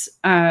GPS,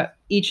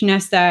 each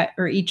nest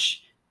or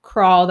each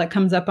crawl that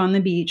comes up on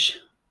the beach,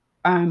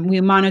 we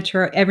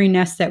monitor every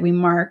nest that we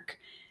mark.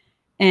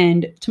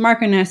 And to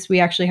mark a nest, we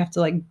actually have to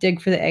like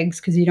dig for the eggs,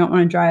 because you don't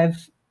want to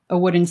drive a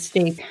wooden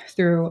stake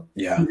through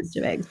a nest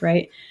of eggs,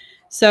 right?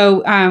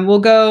 So we'll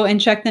go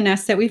and check the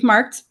nests that we've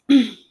marked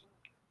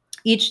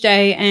each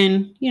day,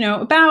 and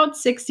about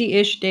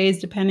 60-ish days,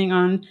 depending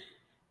on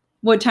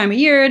what time of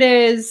year it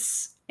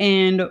is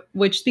and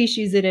which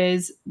species it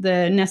is,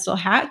 the nest will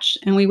hatch.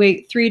 And we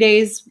wait 3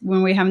 days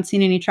when we haven't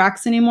seen any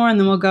tracks anymore, and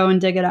then we'll go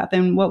and dig it up.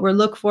 And what we're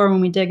looking for when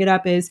we dig it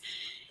up is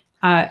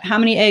how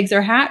many eggs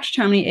are hatched,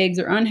 how many eggs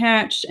are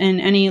unhatched,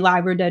 and any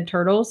live or dead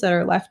turtles that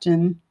are left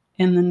in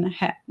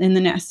the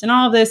nest. And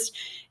all of this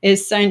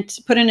is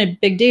put in a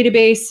big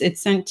database.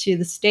 It's sent to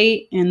the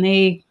state, and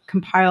they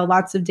compile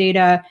lots of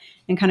data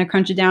and kind of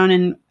crunch it down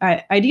and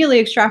ideally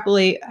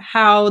extrapolate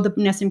how the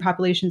nesting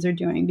populations are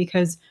doing,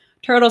 because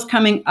turtles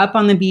coming up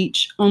on the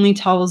beach only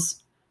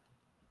tells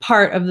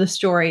part of the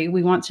story.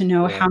 We want to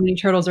know how many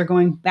turtles are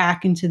going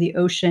back into the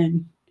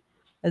ocean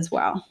as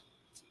well.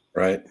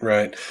 Right.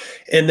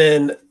 And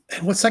then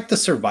what's like the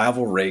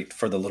survival rate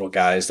for the little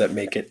guys that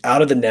make it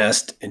out of the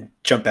nest and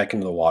jump back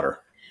into the water?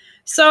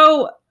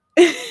 So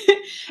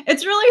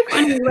it's really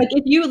funny. Like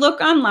if you look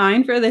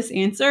online for this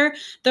answer,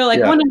 they're like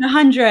 1 in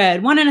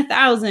 100, 1 in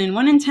 1,000,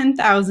 1 in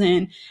 10,000.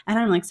 And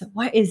I'm like, so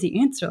what is the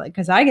answer? Like,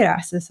 because I get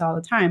asked this all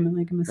the time. I'm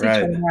like, I'm a sea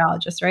turtle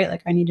biologist, right?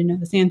 Like I need to know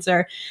this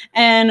answer.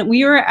 And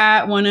we were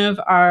at one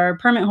of our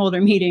permit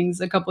holder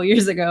meetings a couple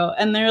years ago,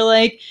 and they're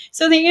like,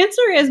 so the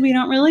answer is we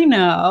don't really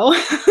know.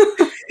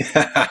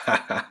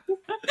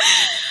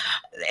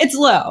 It's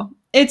low.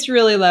 It's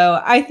really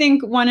low. I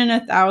think 1 in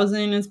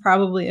 1,000 is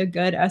probably a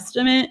good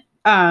estimate.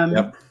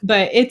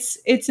 But it's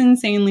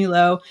insanely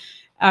low.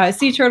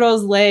 Sea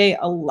turtles lay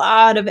a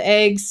lot of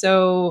eggs,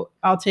 so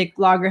I'll take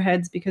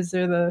loggerheads because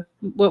they're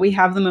what we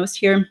have the most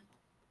here.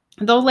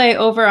 They'll lay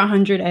over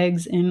 100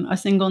 eggs in a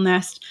single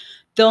nest.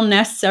 They'll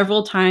nest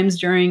several times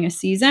during a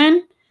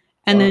season,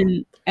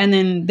 and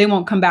then they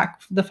won't come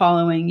back the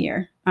following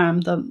year.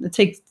 It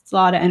takes a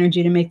lot of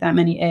energy to make that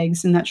many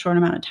eggs in that short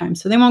amount of time,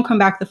 so they won't come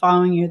back the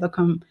following year. They'll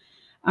come.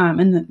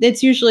 And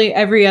it's usually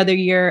every other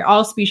year.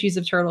 All species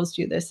of turtles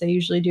do this. They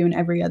usually do an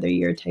every other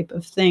year type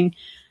of thing.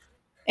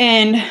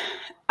 And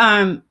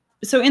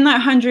so in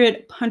that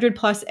 100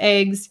 plus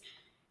eggs,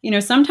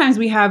 sometimes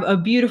we have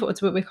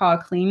it's what we call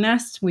a clean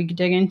nest. We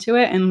dig into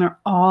it and they're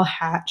all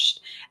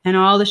hatched, and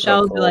all the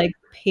shells are like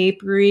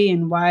papery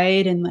and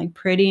white and like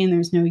pretty, and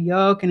there's no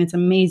yolk, and it's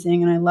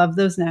amazing. And I love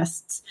those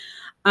nests.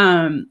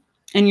 And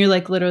you're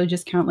like literally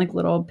just count like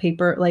little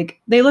paper,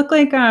 like they look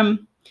like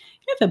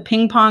if a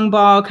ping pong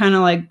ball kind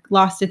of like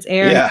lost its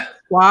air and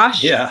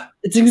squash.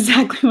 It's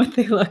exactly what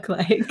they look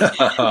like.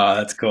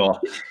 That's cool.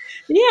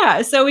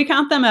 Yeah. So we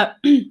count them up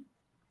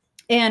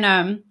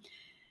And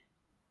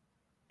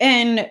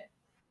and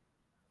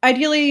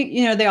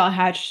ideally, they all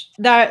hatch.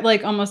 That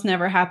like almost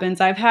never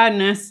happens. I've had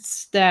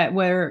nests that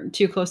were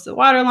too close to the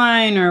water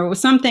line or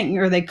something,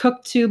 or they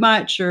cooked too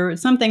much or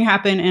something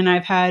happened, and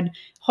I've had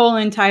whole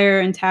entire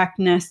intact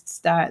nests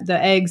that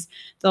the eggs,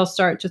 they'll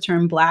start to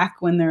turn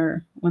black when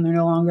they're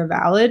no longer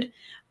valid.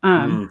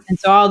 And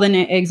so all the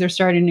eggs are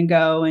starting to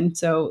go, and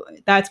so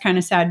that's kind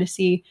of sad to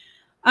see.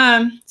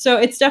 So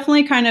it's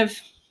definitely kind of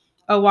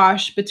a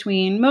wash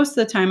between. Most of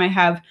the time I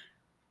have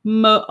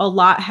a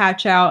lot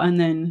hatch out, and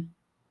then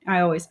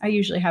I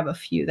usually have a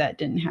few that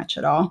didn't hatch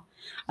at all.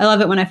 I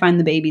love it when I find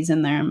the babies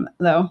in there,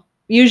 though.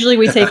 Usually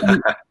we take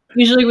them.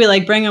 Usually we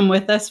like bring them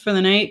with us for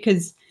the night,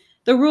 because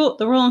the rule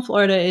in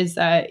Florida is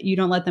that you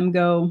don't let them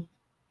go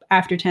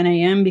after 10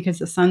 a.m. because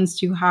the sun's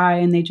too high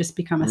and they just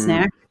become a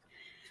snack.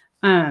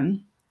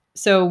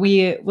 So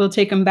we will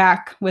take them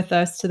back with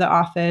us to the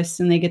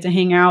office, and they get to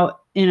hang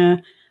out in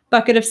a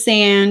bucket of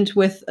sand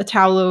with a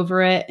towel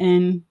over it,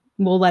 and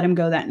we'll let them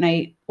go that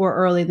night or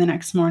early the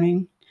next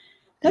morning.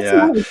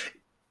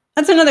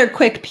 That's another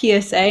quick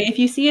PSA. If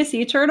you see a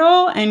sea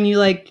turtle and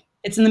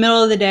it's in the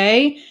middle of the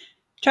day,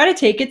 try to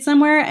take it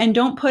somewhere and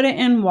don't put it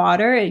in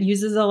water. It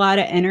uses a lot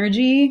of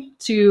energy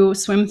to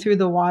swim through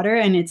the water,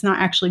 and it's not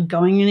actually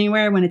going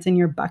anywhere when it's in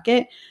your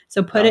bucket.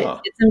 So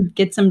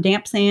get some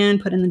damp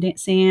sand, put in the damp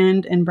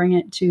sand, and bring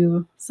it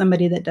to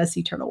somebody that does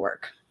sea turtle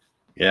work.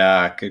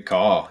 Yeah, good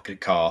call.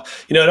 Good call.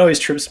 It always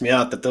trips me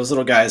out that those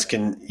little guys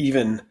can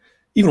even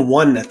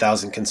one in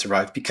 1,000 can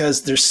survive,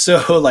 because they're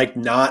so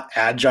not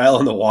agile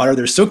in the water.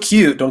 They're so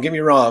cute. Don't get me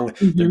wrong.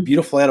 Mm-hmm. They're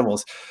beautiful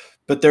animals,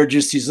 but they're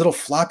just these little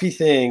floppy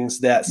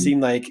things that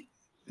seem like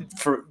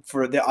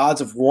for the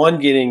odds of one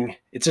getting,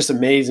 it's just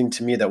amazing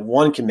to me that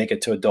one can make it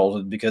to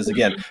adulthood, because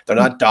again, they're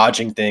not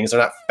dodging things.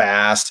 They're not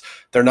fast.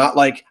 They're not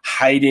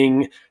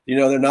hiding,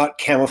 they're not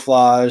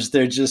camouflaged.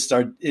 They're just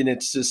and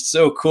it's just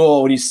so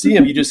cool. When you see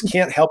them, you just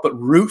can't help but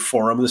root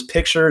for them. There's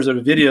pictures or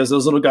videos,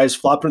 those little guys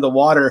flopping in the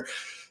water.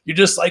 You're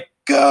just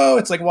go.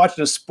 It's like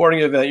watching a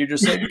sporting event. You're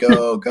just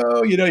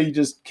go. You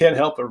just can't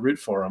help but root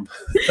for them.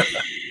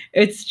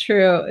 It's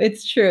true.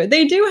 It's true.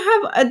 They do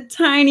have a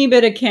tiny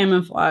bit of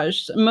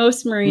camouflage.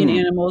 Most marine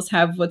animals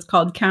have what's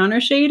called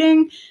counter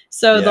shading.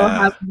 So they'll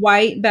have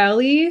white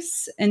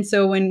bellies. And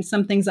so when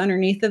something's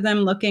underneath of them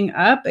looking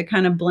up, it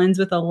kind of blends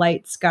with a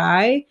light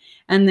sky.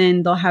 And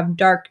then they'll have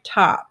dark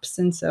tops.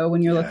 And so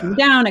when you're looking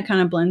down, it kind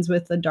of blends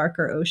with the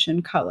darker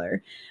ocean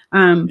color.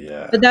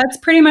 But that's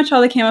pretty much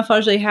all the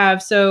camouflage they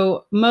have.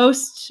 So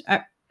most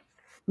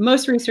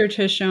research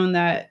has shown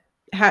that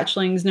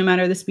hatchlings, no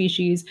matter the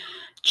species,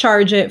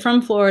 charge it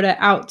from Florida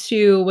out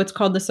to what's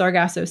called the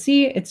Sargasso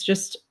Sea. It's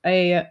just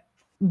a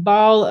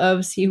ball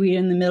of seaweed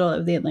in the middle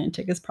of the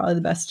Atlantic is probably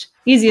the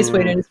easiest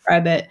way to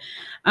describe it.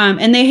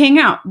 And they hang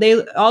out.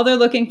 All they're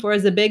looking for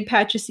is a big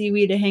patch of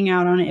seaweed to hang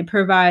out on. It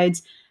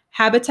provides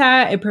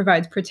habitat, it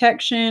provides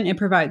protection, it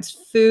provides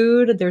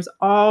food. There's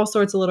all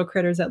sorts of little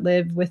critters that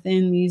live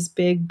within these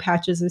big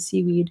patches of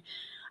seaweed.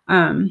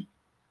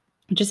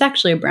 Which is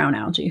actually a brown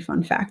algae,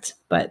 fun fact.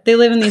 But they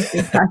live in these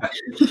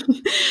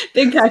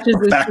big patches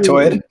of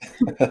factoid.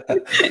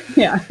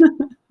 Yeah.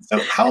 So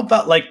how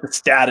about the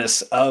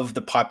status of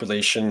the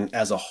population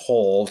as a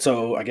whole?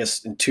 So I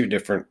guess in two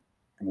different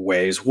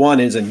ways. One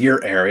is in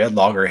your area,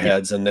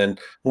 loggerheads, and then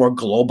more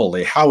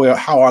globally.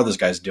 How are those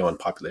guys doing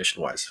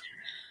population-wise?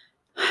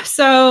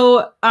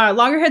 So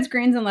loggerheads,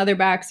 greens, and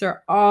leatherbacks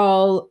are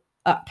all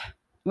up,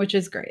 which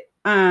is great.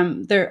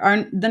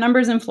 The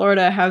numbers in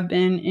Florida have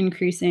been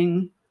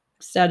increasing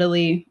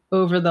steadily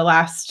over the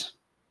last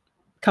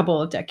couple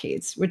of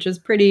decades, which is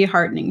pretty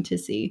heartening to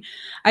see.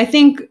 I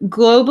think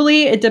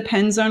globally, it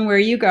depends on where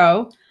you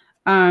go.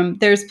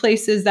 There's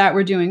places that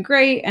were doing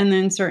great, and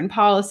then certain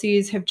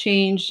policies have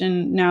changed,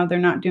 and now they're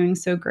not doing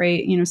so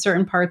great.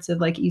 Certain parts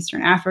of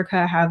Eastern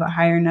Africa have a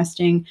higher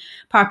nesting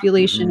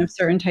population of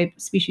certain type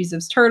species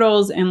of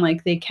turtles, and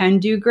they can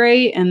do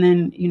great. And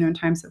then, in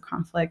times of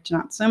conflict,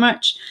 not so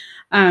much.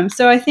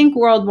 So I think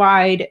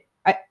worldwide,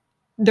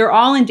 they're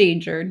all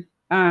endangered.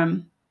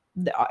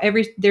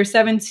 There's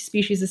 7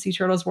 species of sea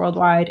turtles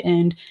worldwide,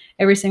 and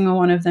every single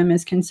one of them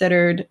is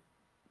considered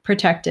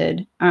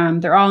protected.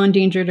 They're all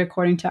endangered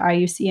according to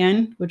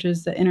IUCN, which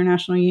is the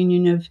International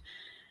Union of,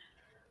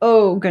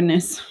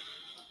 blanking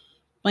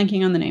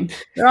on the name.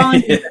 They're all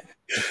endangered.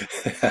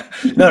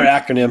 Another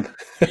acronym.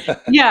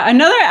 Yeah,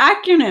 another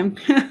acronym.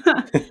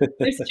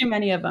 There's too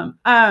many of them.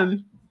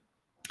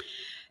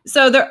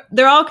 So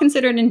they're all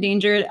considered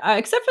endangered,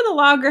 except for the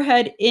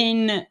loggerhead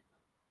in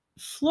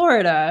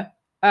Florida.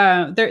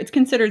 It's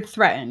considered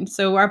threatened.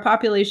 So our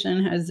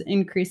population has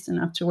increased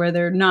enough to where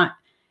they're not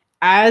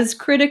as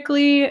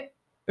critically,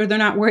 or they're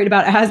not worried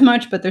about as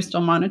much, but they're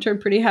still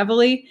monitored pretty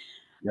heavily.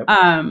 Yep.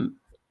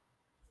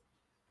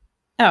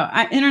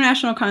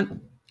 International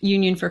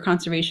Union for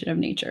Conservation of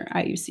Nature,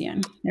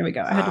 IUCN. There we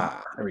go.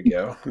 There we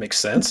go. Makes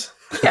sense.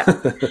 Yeah.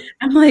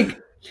 I'm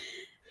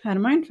had a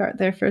mind fart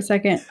there for a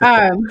second.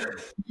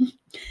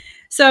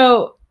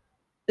 So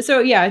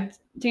yeah,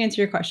 to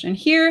answer your question,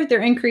 here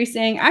they're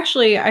increasing.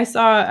 Actually, I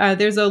saw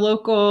there's a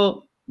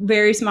local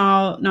very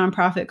small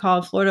nonprofit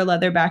called Florida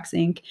Leatherbacks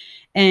Inc.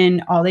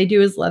 And all they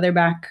do is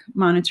leatherback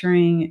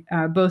monitoring,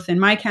 both in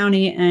my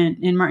county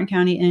and in Martin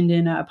County and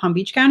in Palm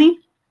Beach County.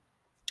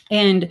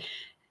 And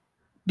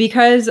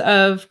because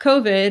of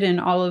COVID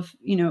and all of,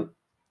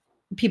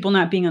 people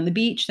not being on the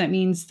beach, that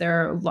means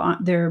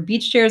their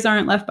beach chairs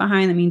aren't left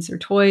behind. That means their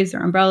toys,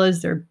 their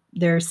umbrellas,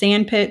 their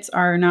sand pits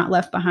are not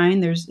left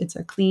behind. It's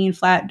a clean,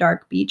 flat,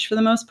 dark beach for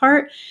the most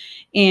part.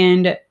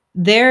 And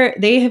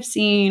they have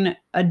seen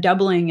a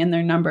doubling in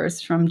their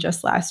numbers from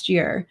just last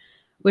year,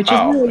 which is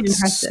really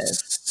impressive.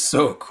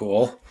 So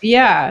cool.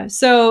 Yeah.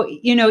 So,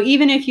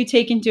 even if you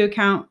take into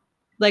account,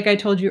 like I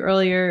told you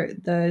earlier,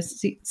 the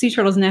sea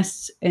turtles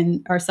nests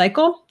are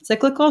cyclical.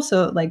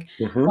 So like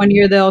one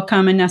year they'll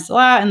come and nest a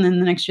lot, and then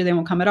the next year they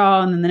won't come at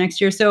all. And then the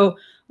next year. So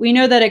we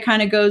know that it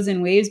kind of goes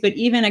in waves, but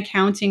even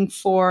accounting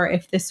for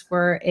if this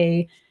were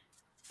a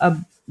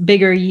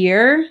bigger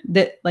year,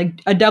 that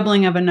like a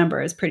doubling of a number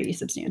is pretty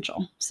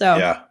substantial.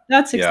 So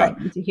that's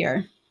exciting to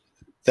hear.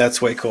 That's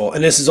way cool.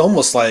 And this is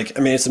almost like,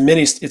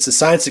 it's a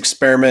science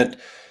experiment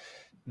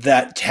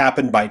that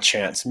happened by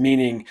chance,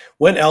 meaning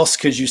when else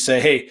could you say,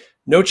 hey,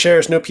 no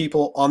chairs, no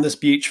people on this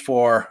beach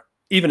for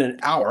even an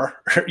hour,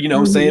 you know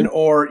what I'm saying?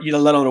 Or, let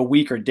alone a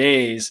week or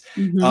days,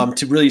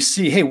 to really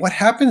see, hey, what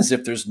happens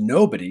if there's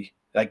nobody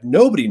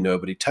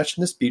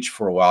touching this beach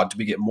for a while? Do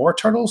we get more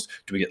turtles?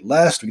 Do we get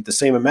less? Do we get the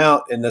same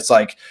amount? And it's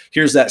like,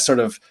 here's that sort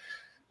of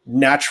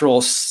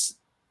natural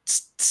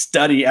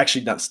study,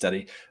 actually not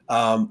study,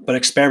 but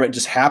experiment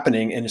just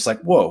happening. And it's like,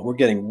 whoa, we're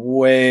getting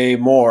way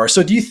more.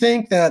 So do you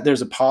think that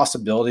there's a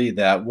possibility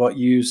that what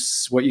you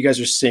guys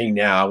are seeing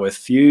now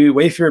with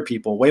way fewer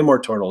people, way more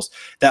turtles,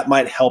 that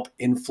might help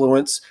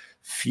influence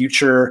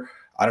future,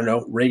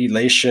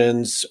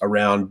 regulations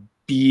around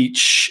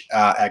beach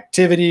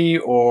activity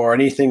or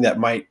anything that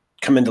might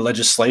come into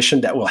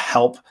legislation that will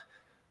help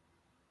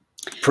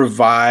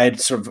provide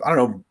sort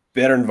of,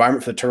 better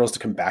environment for the turtles to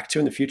come back to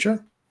in the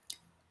future?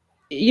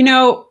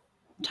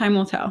 Time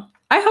will tell.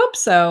 I hope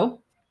so.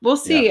 We'll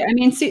see.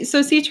 Yeah.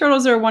 Sea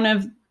turtles are one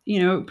of,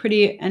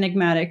 pretty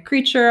enigmatic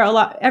creature.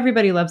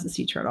 Everybody loves the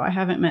sea turtle. I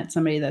haven't met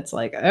somebody that's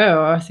like,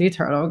 oh, a sea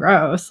turtle,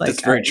 gross. Like,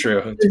 it's very true.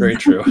 It's very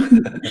true.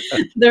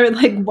 They're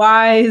like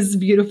wise,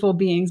 beautiful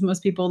beings.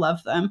 Most people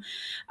love them.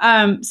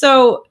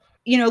 So,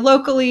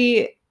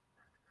 locally,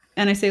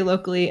 and I say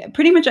locally,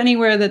 pretty much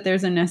anywhere that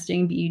there's a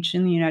nesting beach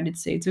in the United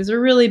States, there's a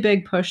really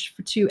big push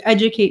to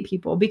educate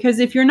people, because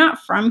if you're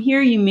not from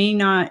here, you may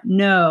not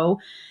know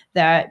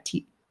that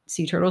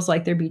sea turtles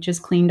like their beaches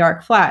clean,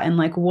 dark, flat, and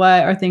like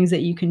what are things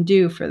that you can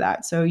do for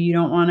that. So you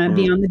don't want to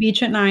be on the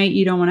beach at night.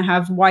 You don't want to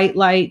have white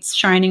lights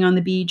shining on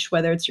the beach,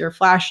 whether it's your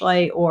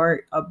flashlight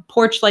or a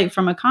porch light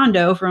from a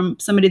condo from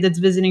somebody that's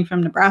visiting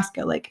from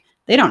Nebraska. Like,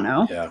 they don't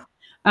know.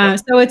 Yeah.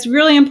 So it's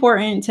really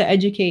important to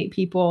educate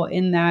people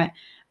in that.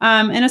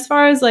 And as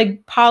far as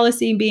like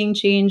policy being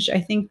changed,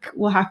 I think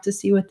we'll have to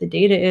see what the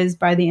data is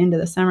by the end of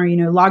the summer.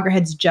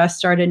 Loggerheads just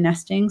started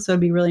nesting, so it'd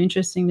be really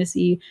interesting to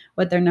see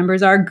what their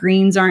numbers are.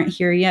 Greens aren't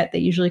here yet. They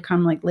usually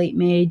come like late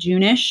May,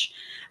 June-ish.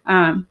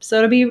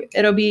 So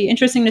it'll be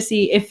interesting to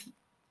see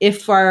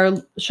if our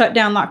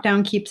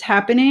lockdown keeps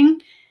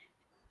happening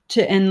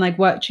and like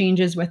what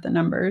changes with the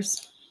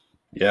numbers.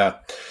 Yeah.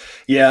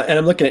 And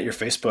I'm looking at your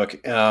Facebook,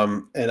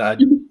 and I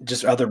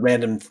just other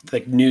random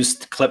like news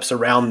clips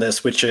around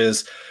this, which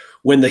is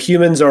when the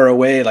humans are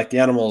away, like the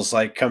animals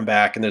like come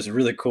back, and there's a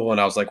really cool one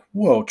I was like,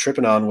 whoa,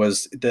 tripping on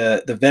was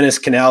the Venice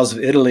canals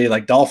of Italy,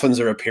 like dolphins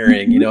are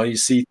appearing, you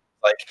see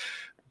like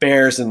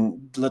bears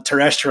and the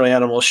terrestrial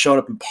animals showing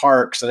up in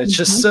parks. And it's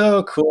just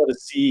so cool to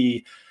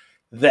see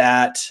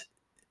that.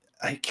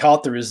 I call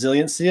it the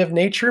resiliency of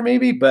nature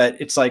maybe, but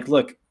it's like,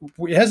 look,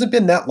 it hasn't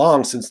been that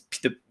long since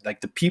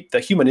the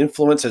human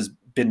influence has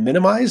been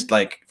minimized,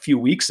 like a few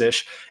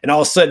weeks-ish. And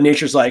all of a sudden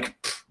nature's like,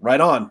 right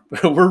on,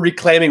 we're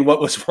reclaiming what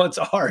was once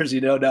ours,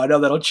 now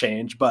that'll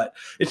change, but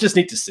it's just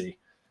neat to see.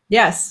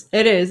 Yes,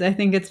 it is. I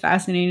think it's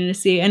fascinating to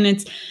see. And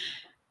it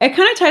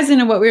kind of ties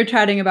into what we were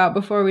chatting about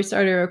before we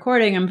started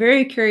recording. I'm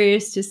very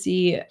curious to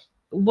see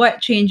what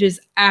changes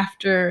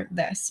after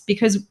this,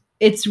 because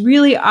it's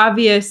really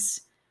obvious.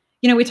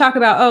 We talk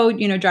about,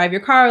 drive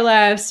your car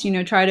less,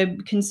 try to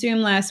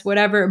consume less,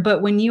 whatever.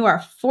 But when you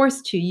are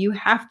forced to, you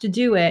have to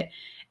do it.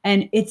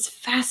 And it's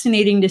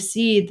fascinating to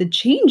see the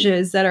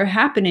changes that are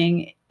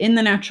happening in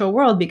the natural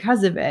world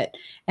because of it.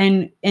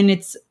 And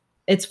it's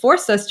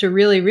forced us to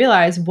really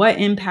realize what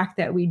impact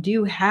that we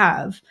do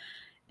have.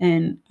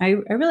 And I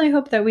really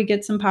hope that we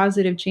get some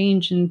positive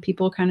change and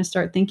people kind of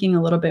start thinking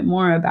a little bit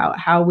more about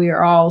how we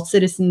are all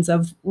citizens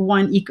of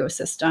one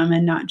ecosystem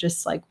and not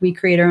just like we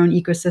create our own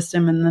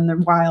ecosystem and then the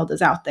wild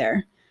is out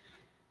there.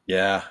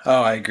 Yeah.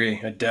 Oh, I agree.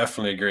 I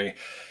definitely agree.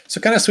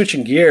 So kind of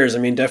switching gears,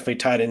 definitely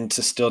tied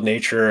into still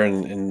nature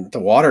and the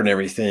water and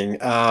everything.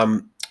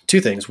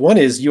 Two things. One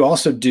is you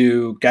also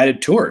do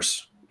guided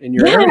tours in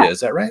your area.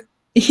 Is that right?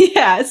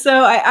 Yeah.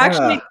 So I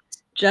actually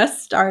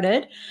just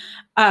started.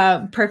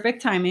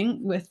 Perfect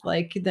timing with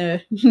like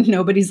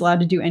nobody's allowed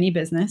to do any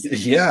business.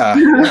 Yeah.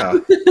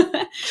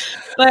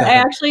 But I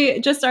actually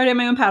just started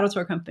my own paddle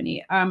tour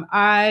company.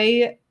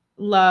 I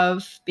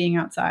love being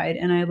outside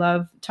and I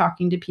love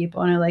talking to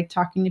people and I like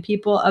talking to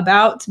people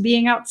about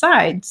being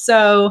outside.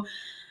 So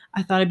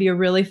I thought it'd be a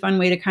really fun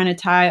way to kind of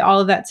tie all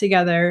of that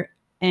together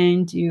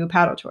and do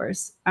paddle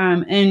tours.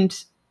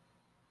 And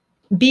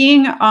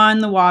being on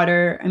the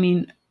water, I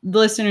mean, the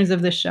listeners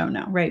of this show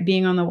know, right?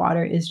 Being on the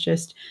water is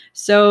just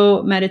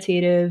so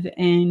meditative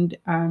and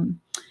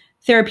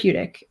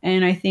therapeutic.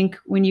 And I think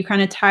when you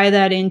kind of tie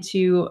that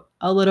into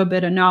a little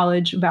bit of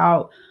knowledge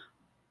about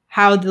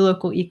how the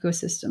local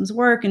ecosystems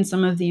work and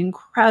some of the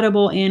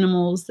incredible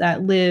animals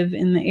that live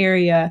in the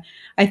area,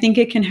 I think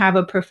it can have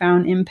a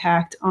profound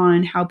impact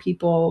on how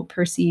people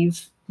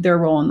perceive their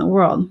role in the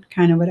world,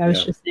 kind of what I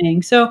was just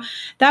saying. So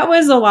that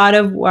was a lot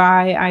of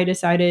why I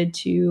decided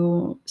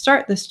to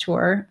start this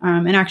tour.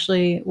 And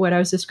actually what I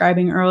was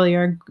describing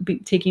earlier,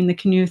 taking the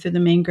canoe through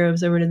the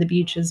mangroves over to the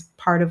beach is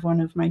part of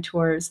one of my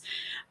tours.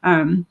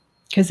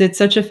 Because it's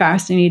such a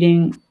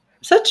fascinating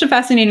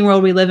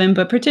world we live in,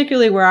 but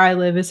particularly where I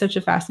live is such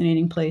a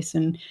fascinating place.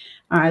 And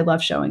I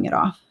love showing it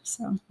off.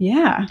 So,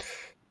 yeah.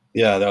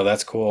 Yeah, no,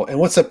 that's cool. And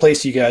what's that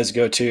place you guys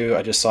go to?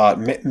 I just saw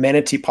it.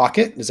 Manatee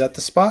Pocket. Is that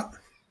the spot?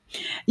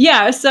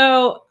 Yeah.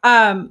 So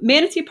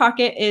Manatee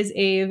Pocket is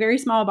a very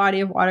small body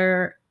of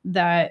water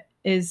that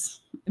is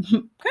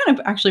kind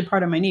of actually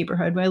part of my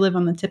neighborhood. I live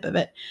on the tip of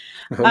it.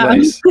 Oh,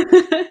 nice.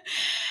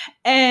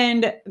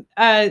 And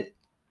at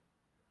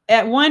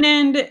one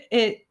end,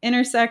 it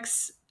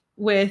intersects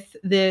with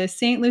the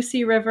St.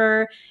 Lucie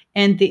River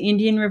and the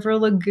Indian River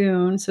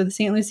Lagoon. So the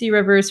St. Lucie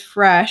River is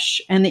fresh,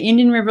 and the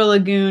Indian River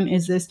Lagoon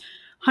is this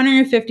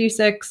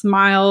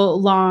 156-mile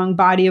long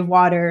body of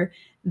water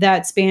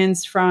that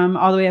spans from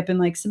all the way up in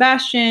Lake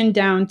Sebastian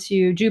down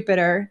to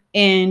Jupiter.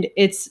 And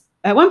it's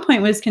at one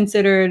point was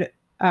considered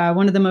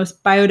one of the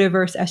most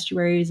biodiverse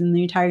estuaries in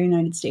the entire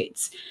United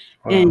States.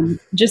 Wow. And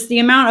just the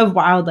amount of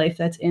wildlife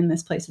that's in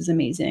this place is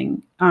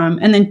amazing.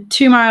 And then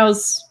 2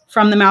 miles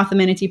from the mouth of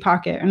Manatee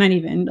Pocket, or not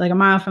even, like a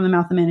mile from the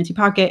mouth of Manatee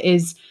Pocket,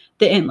 is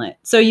the inlet.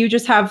 So you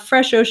just have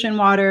fresh ocean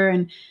water.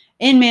 And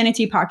in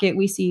Manatee Pocket,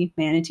 we see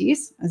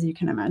manatees, as you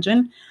can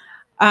imagine.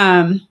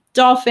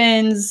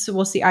 Dolphins,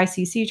 we'll see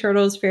icy sea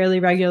turtles fairly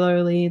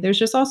regularly. There's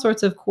just all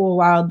sorts of cool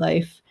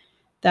wildlife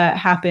that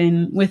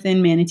happen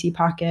within Manatee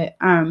Pocket.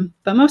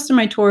 But most of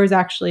my tours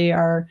actually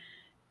are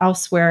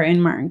elsewhere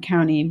in Martin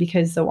County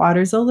because the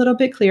water's a little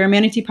bit clearer.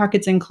 Manatee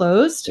Pocket's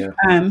enclosed.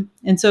 Yeah.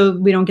 And so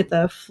we don't get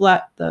the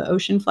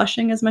ocean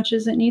flushing as much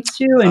as it needs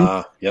to.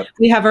 And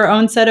we have our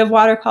own set of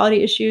water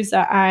quality issues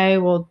that I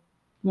won't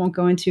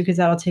go into because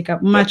that'll take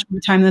up much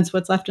more time than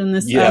what's left in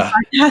this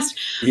podcast.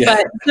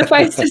 Yeah. But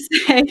suffice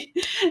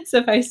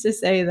to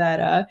say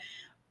that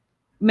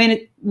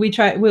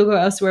we'll go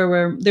elsewhere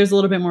where there's a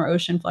little bit more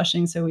ocean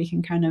flushing so we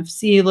can kind of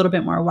see a little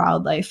bit more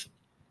wildlife.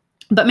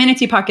 But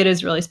Manatee Pocket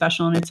is really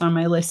special, and it's on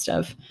my list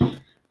of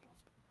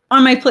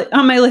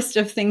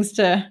things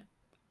to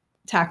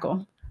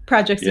tackle,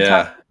 projects to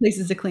tackle,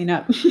 places to clean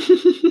up.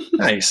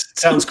 Nice.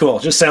 Sounds cool.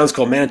 Just sounds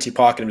cool. Manatee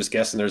Pocket. I'm just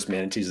guessing there's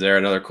manatees there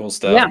and other cool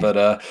stuff. Yeah.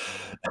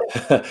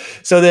 But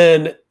so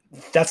then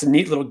that's a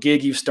neat little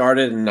gig you've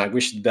started, and I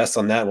wish you the best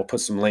on that. We'll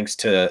put some links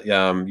to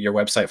your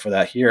website for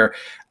that here.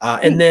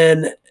 And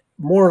then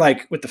more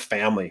like with the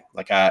family,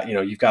 like,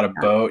 you've got a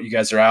boat, you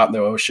guys are out in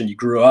the ocean, you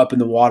grew up in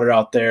the water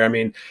out there. I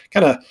mean,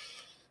 I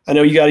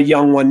know you got a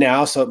young one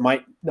now, so you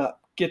might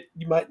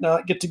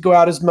not get to go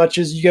out as much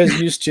as you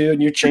guys used to,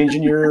 and you're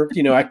changing your,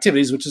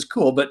 activities, which is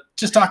cool. But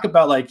just talk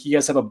about, like, you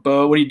guys have a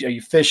boat. Are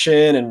you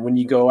fishing? And when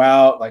you go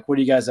out, like, what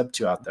are you guys up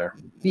to out there?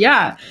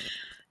 Yeah.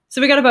 So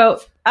we got a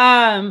boat,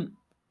 and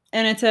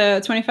it's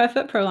a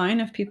 25-foot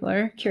Proline if people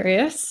are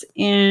curious.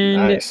 And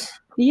nice.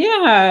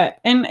 Yeah.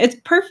 And it's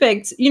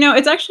perfect.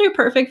 It's actually a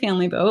perfect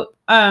family boat.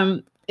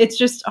 It's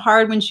just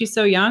hard when she's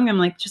so young. I'm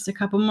like, just a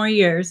couple more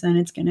years and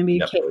it's going to be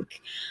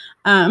cake.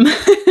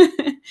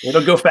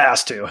 It'll go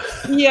fast too.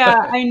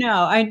 Yeah, I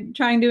know. I'm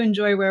trying to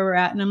enjoy where we're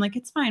at, and I'm like,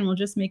 it's fine. We'll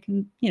just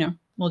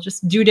we'll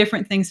just do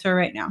different things for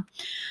right now.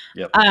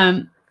 Yep.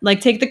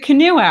 Like take the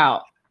canoe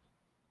out.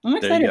 I'm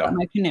excited about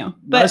my canoe.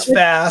 Not as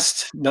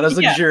fast, not as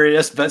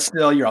luxurious, but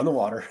still, you're on the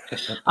water.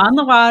 On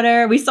the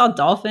water. We saw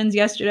dolphins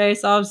yesterday,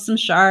 saw some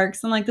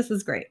sharks. I'm like, this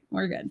is great.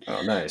 We're good.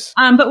 Oh, nice.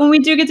 But when we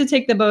do get to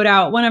take the boat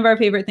out, one of our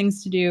favorite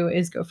things to do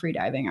is go free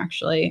diving,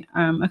 actually.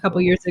 A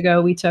couple years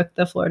ago, we took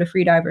the Florida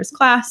Freedivers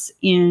class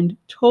and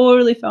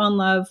totally fell in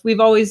love. We've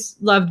always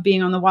loved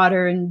being on the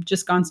water and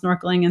just gone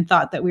snorkeling and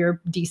thought that we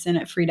were decent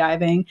at free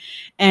diving.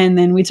 And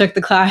then we took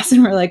the class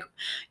and we're like,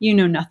 you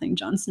know nothing,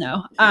 Jon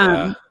Snow.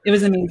 It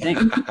was amazing.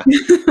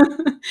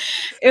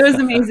 It was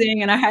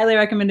amazing, and I highly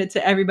recommend it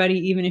to everybody,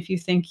 even if you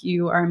think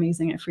you are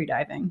amazing at free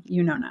diving.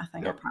 You know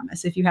nothing, I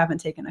promise, if you haven't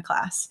taken a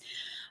class.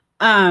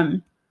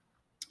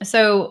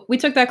 So we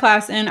took that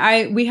class,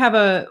 and we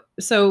have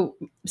St.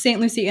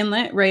 Lucie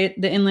Inlet, right?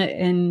 The inlet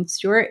in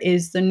Stuart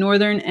is the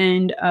northern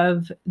end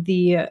of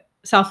the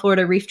South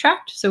Florida Reef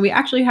Tract. So we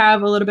actually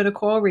have a little bit of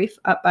coral reef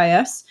up by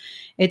us.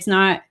 It's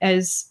not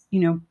as,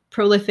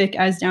 prolific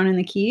as down in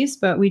the Keys,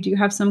 but we do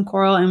have some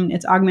coral, and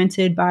it's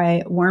augmented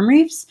by worm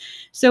reefs.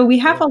 So we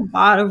have a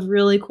lot of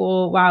really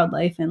cool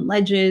wildlife and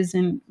ledges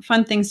and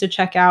fun things to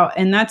check out.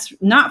 And that's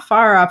not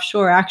far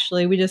offshore,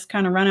 actually. We just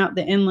kind of run out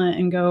the inlet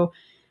and go,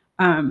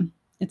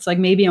 it's like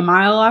maybe a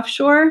mile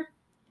offshore.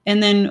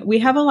 And then we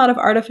have a lot of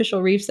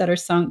artificial reefs that are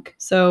sunk.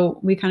 So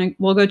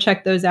we'll go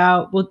check those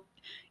out.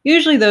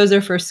 Usually those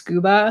are for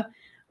scuba.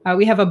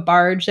 We have a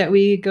barge that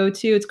we go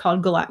to. It's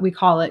called we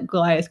call it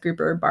Goliath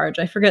Grouper Barge.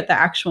 I forget the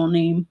actual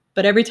name,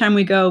 but every time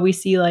we go, we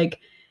see like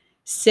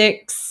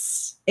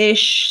 6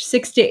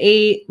 to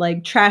 8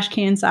 like trash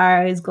can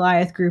size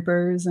Goliath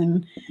groupers,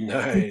 and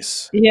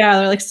nice. Yeah,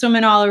 they're like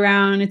swimming all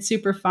around. It's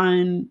super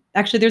fun.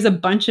 Actually, there's a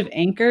bunch of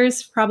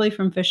anchors, probably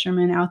from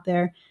fishermen out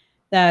there,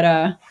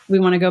 that we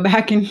want to go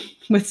back and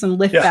with some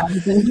lift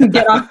bags and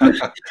get off.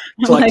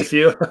 Collect a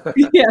few.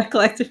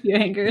 Collect a few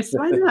anchors.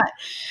 Why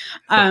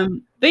not?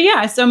 But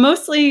yeah, so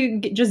mostly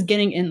just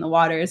getting in the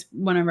water is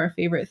one of our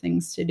favorite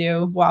things to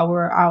do while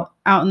we're out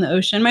in the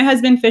ocean. My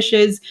husband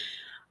fishes.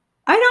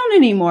 I don't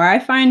anymore. I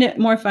find it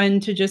more fun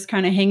to just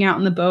kind of hang out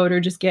in the boat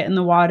or just get in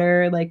the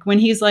water. Like when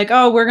he's like,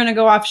 oh, we're going to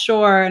go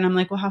offshore. And I'm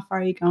like, well, how far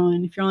are you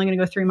going? If you're only going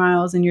to go 3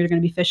 miles and you're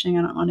going to be fishing,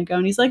 I don't want to go.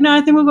 And he's like, no,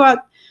 I think we'll go out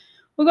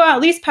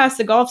at least past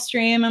the Gulf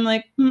Stream. I'm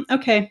like,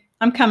 okay,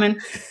 I'm coming.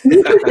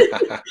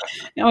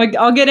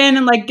 I'll get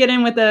in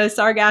with the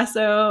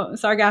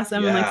sargassum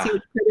and like see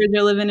what critters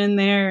are living in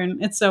there.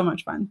 And it's so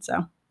much fun.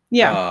 So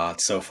yeah. Oh,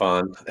 it's so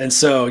fun. And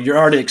so you're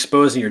already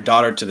exposing your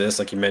daughter to this.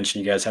 Like you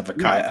mentioned, you guys have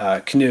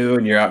a canoe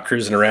and you're out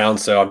cruising around.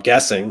 So I'm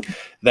guessing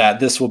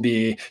that she'll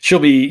be,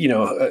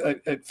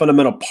 a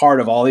fundamental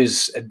part of all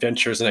these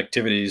adventures and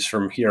activities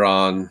from here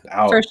on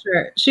out. For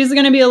sure. She's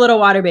going to be a little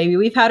water baby.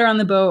 We've had her on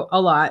the boat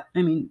a lot.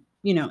 I mean,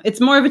 it's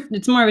more of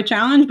a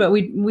challenge, but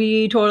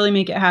we totally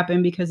make it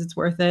happen because it's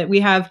worth it. We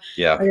have,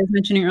 like I was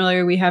mentioning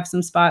earlier, we have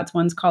some spots.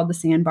 One's called the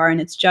Sandbar,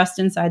 and it's just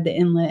inside the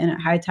inlet, and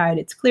at high tide,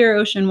 it's clear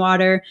ocean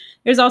water.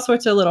 There's all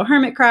sorts of little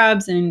hermit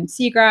crabs and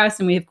seagrass,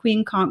 and we have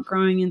queen conch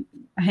growing and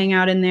hang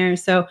out in there.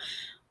 So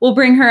we'll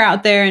bring her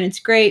out there, and it's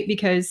great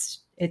because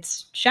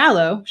it's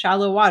shallow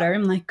water.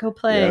 I'm like, go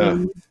play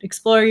and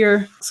explore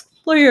your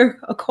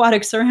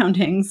aquatic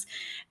surroundings,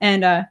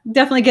 and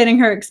definitely getting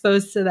her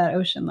exposed to that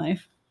ocean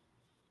life.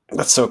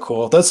 That's so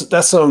cool.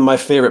 That's some of my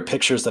favorite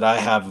pictures that I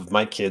have of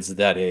my kids at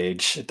that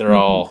age. They're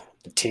all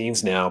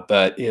teens now,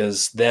 but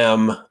is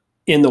them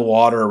in the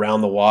water,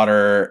 around the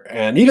water.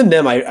 And even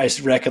them, I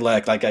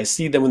recollect, like I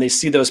see them when they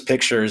see those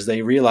pictures,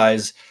 they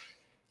realize,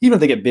 even if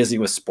they get busy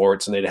with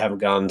sports and they haven't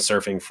gone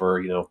surfing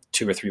for,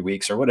 2 or 3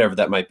 weeks or whatever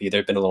that might be,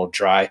 they've been a little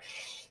dry.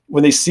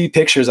 When they see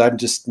pictures, I've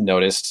just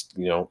noticed,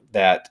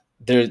 that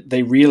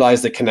they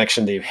realize the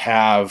connection they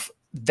have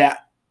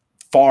that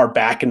far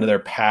back into their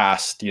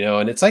past,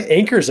 and it's like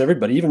anchors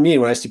everybody, even me,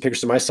 when I see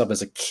pictures of myself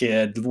as a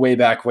kid way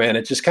back when,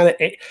 it just kind of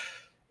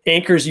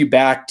anchors you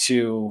back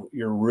to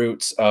your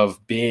roots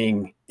of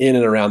being in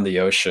and around the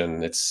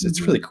ocean.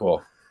 It's really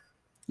cool.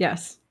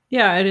 Yes.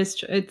 Yeah, it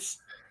is. It's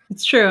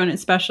true. And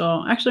it's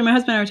special. Actually, my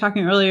husband and I were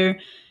talking earlier,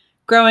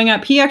 growing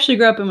up, he actually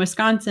grew up in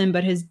Wisconsin,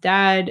 but his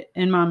dad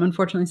and mom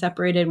unfortunately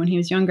separated when he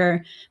was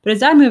younger, but his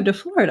dad moved to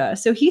Florida.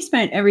 So he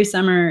spent every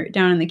summer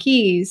down in the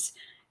Keys,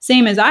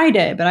 same as I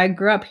did, but I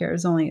grew up here. It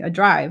was only a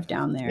drive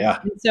down there. Yeah.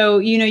 And so,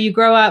 you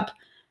grow up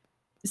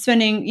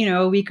spending,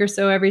 a week or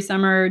so every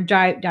summer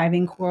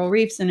diving coral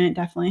reefs, and it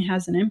definitely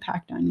has an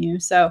impact on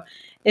you. So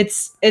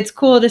it's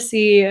cool to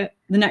see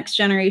the next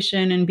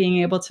generation and being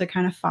able to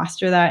kind of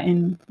foster that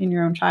in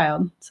your own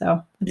child.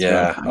 So it's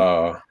really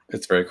fun.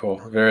 It's very cool.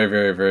 Very,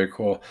 very, very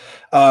cool.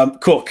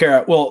 Cool,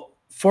 Kara. Well,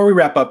 before we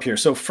wrap up here,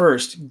 so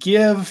first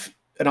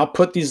and I'll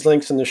put these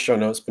links in the show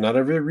notes, but not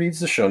everybody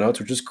reads the show notes,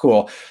 which is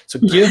cool. So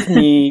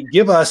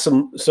give us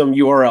some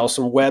URLs,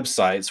 some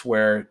websites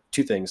where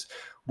 2 things.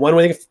 1,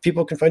 where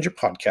people can find your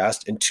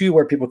podcast, and 2,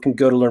 where people can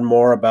go to learn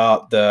more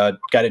about the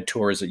guided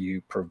tours that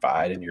you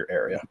provide in your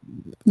area.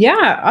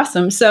 Yeah,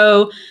 awesome.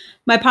 So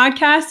my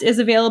podcast is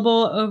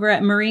available over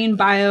at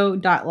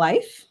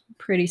marinebio.life.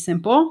 Pretty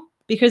simple,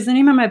 because the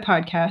name of my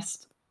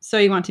podcast, So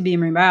You Want to Be a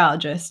Marine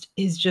Biologist,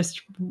 is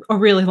just a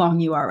really long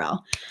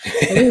URL.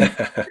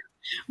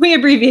 We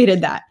abbreviated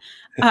that.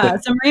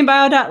 So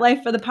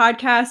marinebio.life for the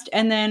podcast,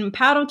 and then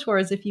paddle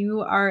tours. If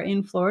you are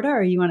in Florida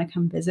or you want to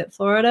come visit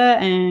Florida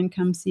and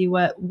come see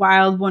what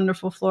wild,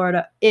 wonderful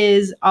Florida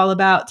is all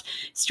about,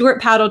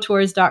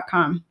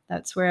 StewartPaddleTours.com.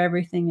 That's where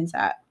everything is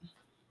at.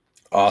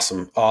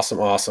 Awesome.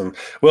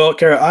 Well,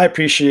 Kara, I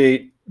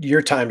appreciate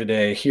your time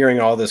today, hearing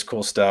all this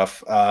cool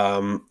stuff.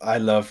 I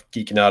love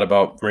geeking out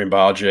about marine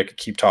biology. I could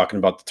keep talking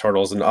about the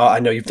turtles, and I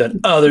know you've done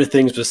other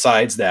things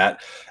besides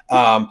that.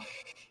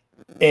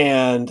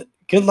 And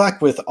good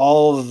luck with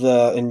all of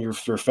your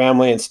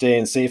family, and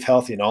staying safe,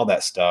 healthy, and all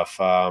that stuff.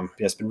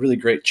 It's been really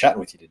great chatting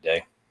with you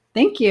today.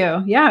 Thank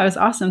you. Yeah, it was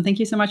awesome. Thank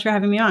you so much for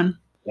having me on.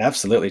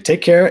 Absolutely.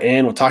 Take care,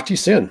 and we'll talk to you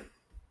soon.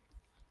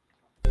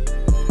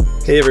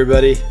 Hey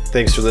everybody,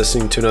 thanks for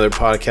listening to another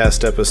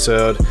podcast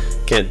episode.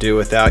 Can't do it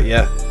without you.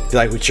 If you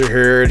like what you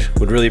heard,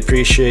 would really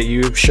appreciate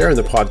you sharing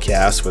the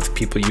podcast with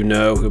people you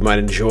know who might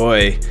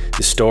enjoy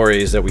the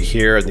stories that we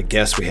hear and the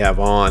guests we have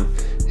on.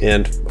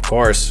 And of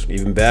course,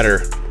 even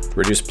better,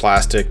 reduce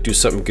plastic, do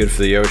something good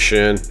for the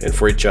ocean and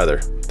for each other.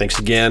 Thanks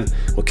again.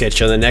 We'll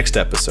catch you on the next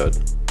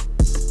episode.